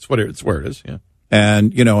 Yeah, it's where it is, yeah.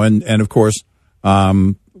 And, and of course,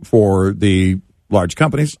 for the large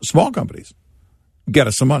companies, small companies, get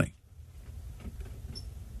us some money.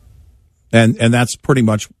 And that's pretty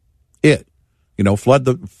much it. Flood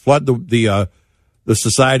the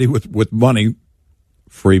society with money,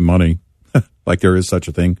 free money, like there is such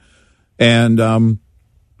a thing. And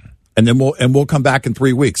then we'll come back in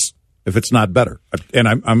 3 weeks if it's not better. And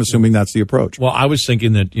I'm assuming that's the approach. Well, I was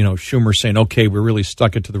thinking that, Schumer's saying, okay, we really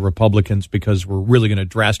stuck it to the Republicans because we're really going to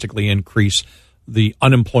drastically increase the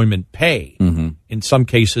unemployment pay. Mm-hmm. In some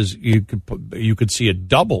cases, you could see it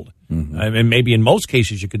doubled. Mm-hmm. I mean, maybe in most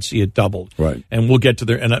cases you could see it doubled. Right. And we'll get to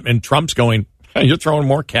there. And Trump's going, you're throwing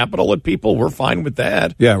more capital at people? We're fine with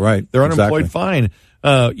that. Yeah, right. They're unemployed, fine.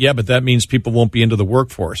 Yeah, but that means people won't be into the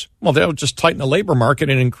workforce. Well, they'll just tighten the labor market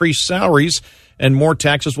and increase salaries, and more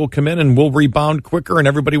taxes will come in, and we'll rebound quicker, and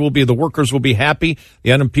the workers will be happy.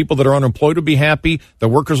 The people that are unemployed will be happy. The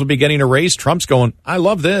workers will be getting a raise. Trump's going, I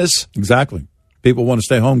love this. Exactly. People want to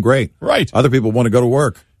stay home, great. Right. Other people want to go to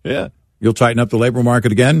work. Yeah. You'll tighten up the labor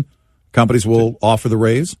market again. Companies will offer the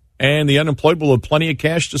raise. And the unemployed will have plenty of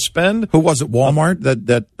cash to spend. Who was it, Walmart,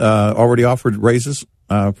 that already offered raises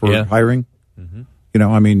for hiring? Mm-hmm.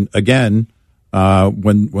 I mean, again,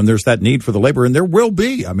 when there's that need for the labor, and there will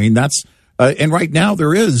be. I mean, that's and right now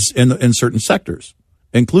there is in certain sectors,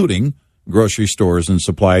 including grocery stores and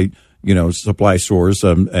supply stores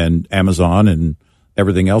and Amazon and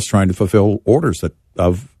everything else trying to fulfill orders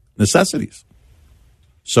of necessities.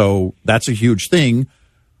 So that's a huge thing.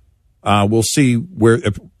 We'll see where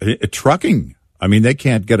trucking. I mean, they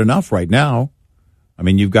can't get enough right now. I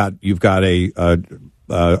mean, you've got a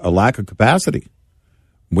lack of capacity.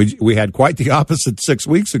 We had quite the opposite 6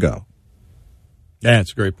 weeks ago. Yeah,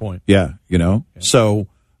 that's a great point. Yeah, So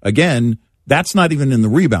again, that's not even in the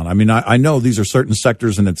rebound. I mean, I know these are certain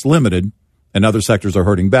sectors and it's limited, and other sectors are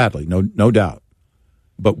hurting badly. No doubt.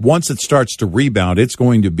 But once it starts to rebound, it's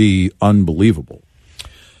going to be unbelievable.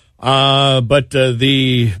 But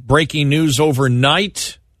the breaking news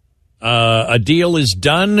overnight, a deal is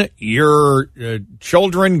done. Your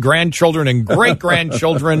children, grandchildren, and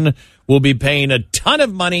great-grandchildren will be paying a ton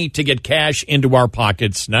of money to get cash into our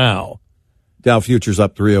pockets now. Dow futures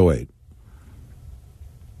up 308.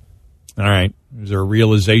 All right. Is there a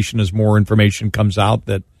realization as more information comes out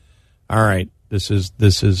that, all right, this is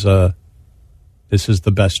the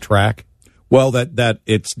best track? Well, that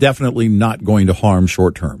it's definitely not going to harm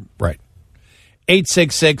short term. Right.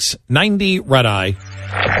 866-90-RED-EYE.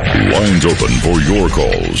 Lines open for your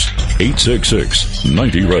calls.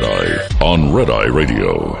 866-90-RED-EYE on Red Eye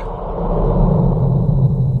Radio.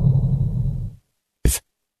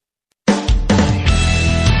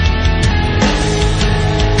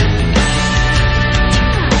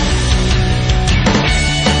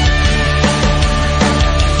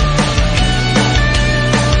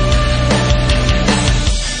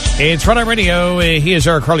 It's Red Eye Radio. He is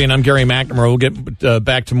Eric Harley, and I'm Gary McNamara. We'll get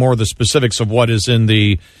back to more of the specifics of what is in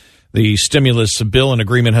the stimulus bill. An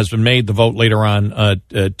agreement has been made. The vote later on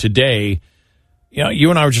today.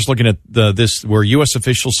 You and I were just looking at this, where U.S.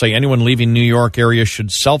 officials say anyone leaving New York area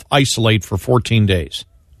should self-isolate for 14 days.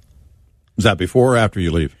 Is that before or after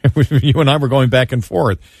you leave? You and I were going back and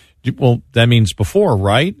forth. Well, that means before,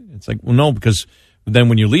 right? It's like, well, no, because then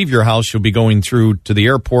when you leave your house, you'll be going through to the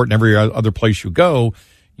airport and every other place you go.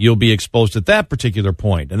 You'll be exposed at that particular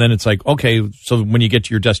point. And then it's like, okay, so when you get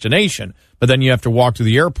to your destination, but then you have to walk to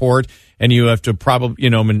the airport and you have to probably,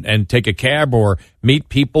 and take a cab or meet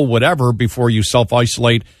people, whatever, before you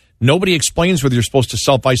self-isolate. Nobody explains whether you're supposed to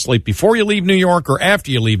self-isolate before you leave New York or after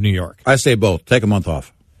you leave New York. I say both. Take a month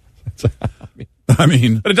off. I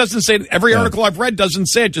mean. But it doesn't say, every article I've read doesn't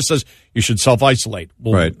say it, just says you should self-isolate.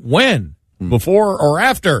 Well, right. When? Before or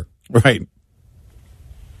after? Right.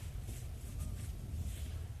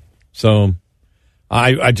 So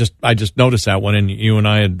I just noticed that one, and you and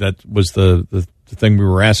I that was the thing we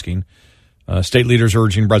were asking. State leaders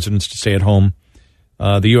urging residents to stay at home.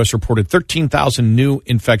 The U.S. reported 13,000 new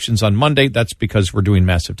infections on Monday. That's because we're doing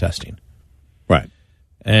massive testing. Right.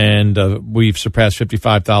 And we've surpassed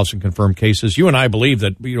 55,000 confirmed cases. You and I believe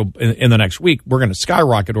that in the next week we're going to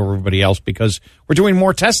skyrocket over everybody else because we're doing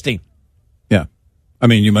more testing. Yeah. I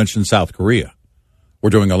mean, you mentioned South Korea. We're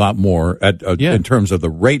doing a lot more in terms of the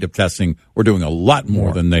rate of testing. We're doing a lot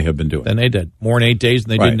more than they have been doing. Than they did. More in 8 days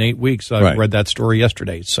than they did in 8 weeks. I read that story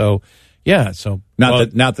yesterday. So, yeah. So not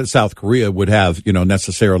that South Korea would have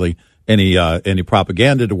necessarily any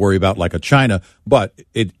propaganda to worry about like a China, but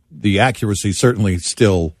the accuracy certainly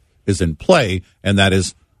still is in play, and that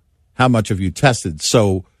is how much have you tested.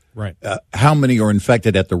 So, how many are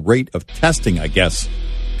infected at the rate of testing? I guess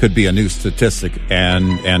could be a new statistic,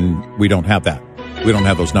 and we don't have that. We don't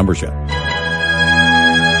have those numbers yet.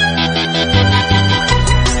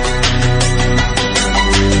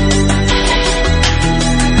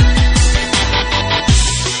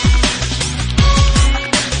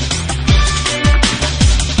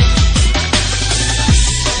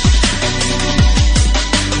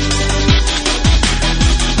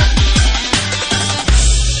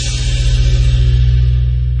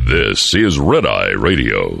 This is Red Eye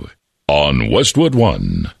Radio on Westwood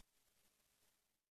One.